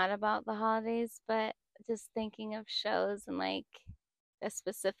holiday. is not about the holidays, but just thinking of shows and like a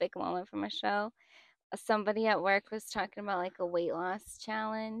specific moment from a show. Somebody at work was talking about like a weight loss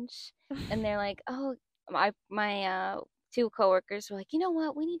challenge, and they're like, "Oh, my two coworkers were like, you know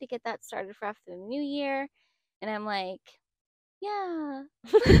what? We need to get that started for after the new year." And I'm like, "Yeah."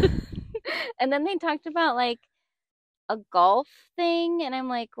 And then they talked about like a golf thing, and I'm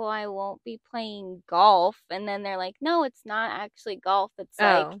like, well, I won't be playing golf. And then they're like, no, it's not actually golf. It's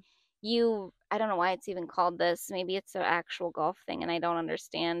like Oh. I don't know why it's even called this. Maybe it's an actual golf thing and I don't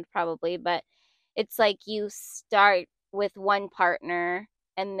understand probably, but it's like you start with one partner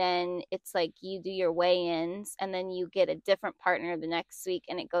and then it's like you do your weigh-ins and then you get a different partner the next week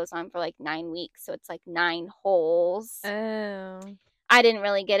and it goes on for like 9 weeks. So it's like 9 holes. Oh. I didn't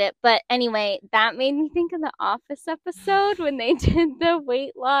really get it. But anyway, that made me think of the Office episode when they did the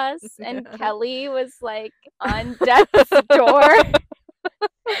weight loss and Kelly was like on death's door.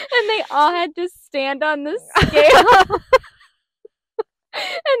 And they all had to stand on the scale.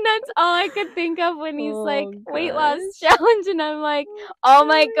 And that's all I could think of when he's like, weight loss challenge. And I'm like, all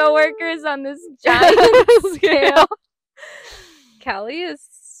my coworkers on this giant scale. Kelly is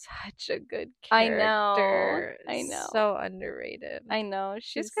such a good character. I know. So underrated. I know.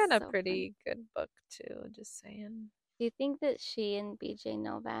 She's got a pretty good book too, just saying. Do you think that she and BJ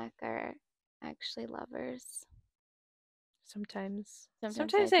Novak are actually lovers? Sometimes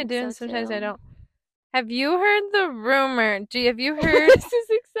Sometimes I do, so sometimes too. I don't. Have you heard the rumor? Have you heard? This is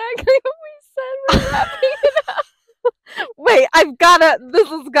exactly what we said. We're wrapping it up. Wait, this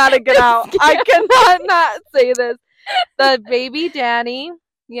has gotta get out. I cannot not say this. The baby daddy.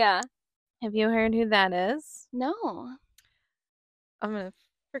 Yeah. Have you heard who that is? No. I'm gonna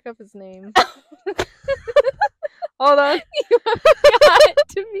frick up his name. Hold on. You have got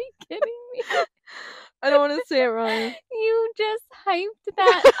to be kidding me. I don't want to say it wrong. You just hyped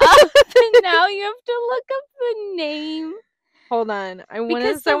that up, and now you have to look up the name. Hold on. I want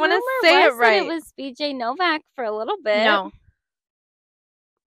to say it right. It was BJ Novak for a little bit. No.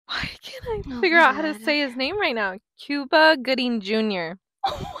 Why can't I figure out how to say his name right now? Cuba Gooding Jr.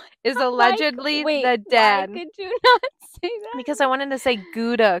 is allegedly the dad. Why could you not say that? Because I wanted to say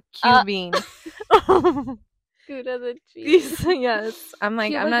Gouda Cubing. Gouda the cheese. Yes. I'm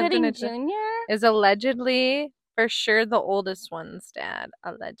like, Cuba I'm not Gooding going to. Jr.? Is allegedly, for sure, the oldest one's dad.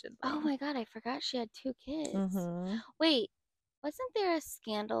 Allegedly. Oh my God, I forgot she had 2 kids. Mm-hmm. Wait, wasn't there a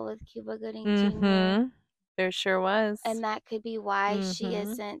scandal with Cuba Gooding Mm-hmm. Jr.? There sure was. And that could be why she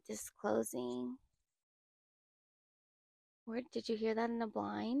isn't disclosing. Where did you hear that in a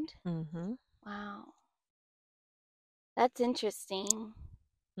blind? Mm-hmm. Wow. That's interesting.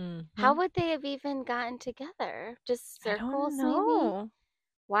 Mm-hmm. How would they have even gotten together? Just circles, I don't know. maybe?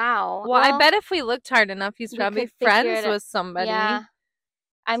 Wow. Well, I bet if we looked hard enough, he's probably friends with somebody. Yeah.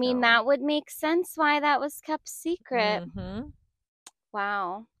 I mean, that would make sense why that was kept secret. Mm-hmm.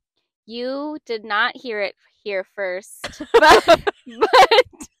 Wow. You did not hear it here first, but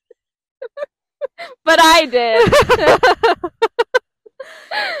I did.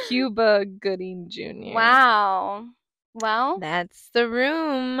 Cuba Gooding Jr. Wow. Well, that's the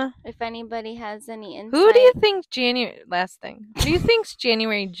room. If anybody has any insight. Who do you think last thing. Who do you think's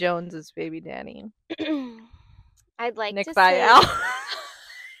January Jones's baby daddy? I'd like Nick to Vial. say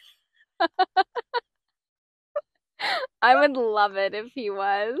I would love it if he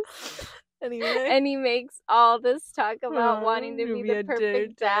was. Anyway. And he makes all this talk about wanting to be the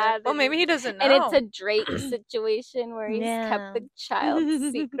perfect dad. Well, maybe he doesn't know. And it's a Drake situation where he's kept the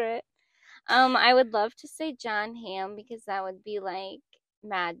child's secret. I would love to say John Hamm because that would be like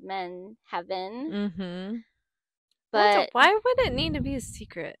Mad Men heaven. Mm-hmm. But why would it need to be a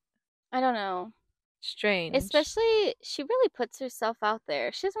secret? I don't know. Strange. Especially, she really puts herself out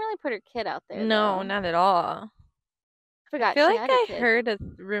there. She doesn't really put her kid out there. No, though. not at all. I feel like I heard a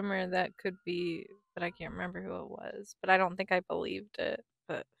rumor that could be, but I can't remember who it was. But I don't think I believed it.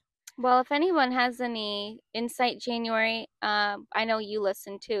 But well, if anyone has any insight, January, I know you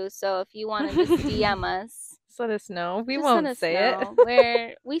listen too. So if you want to just DM us, just let us know. We won't say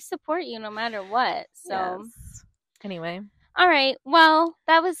it. We support you no matter what. So anyway, all right. Well,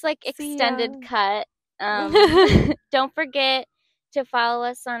 that was like extended cut. Don't forget to follow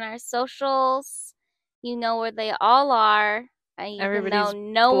us on our socials. You know where they all are. Everybody's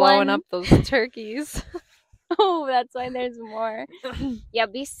blowing up those turkeys. Oh, that's why there's more. Yeah,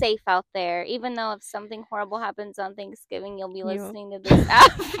 be safe out there. Even though if something horrible happens on Thanksgiving, you'll be listening to this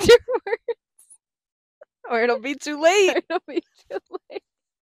afterwards. Or it'll be too late.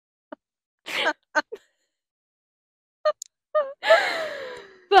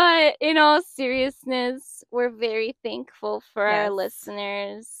 But But in all seriousness, we're very thankful for our Yes.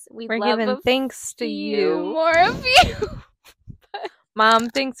 listeners. We'd We're love giving a thanks to few you. more of you. Mom,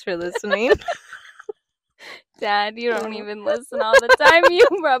 thanks for listening. Dad, you don't even listen all the time. You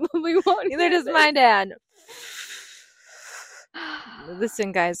probably won't. Neither does my dad.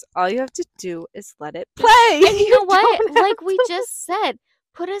 Listen, guys, all you have to do is let it play. And you know what? Like we just said,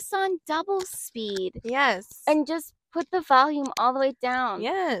 put us on double speed. Yes. And just put the volume all the way down.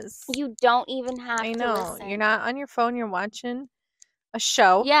 Yes. You don't even have I to know. listen. You're not on your phone. You're watching a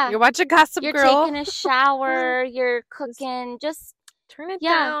show. Yeah. You're watching Gossip You're Girl. taking a shower. You're cooking. Just turn it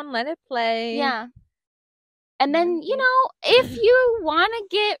down. Let it play. Yeah. And then, you know, if you want to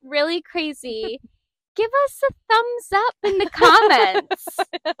get really crazy, give us a thumbs up in the comments.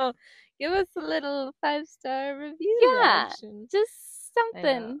 Give us a little 5-star review. Yeah. Action. Just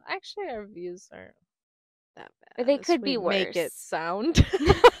something. Actually, our reviews aren't that bad. They could be worse. Make it sound.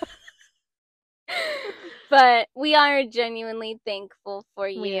 But we are genuinely thankful for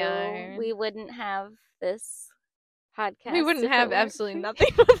you. We are. We wouldn't have this podcast. We wouldn't have absolutely nothing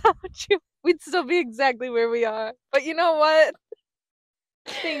without you. We'd still be exactly where we are. But you know what?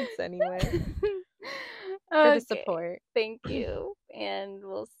 Thanks anyway. For the support. Thank you. And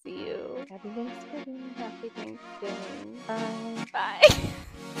we'll see you. Happy Thanksgiving. Happy Thanksgiving. Bye.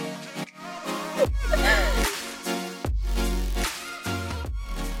 Bye.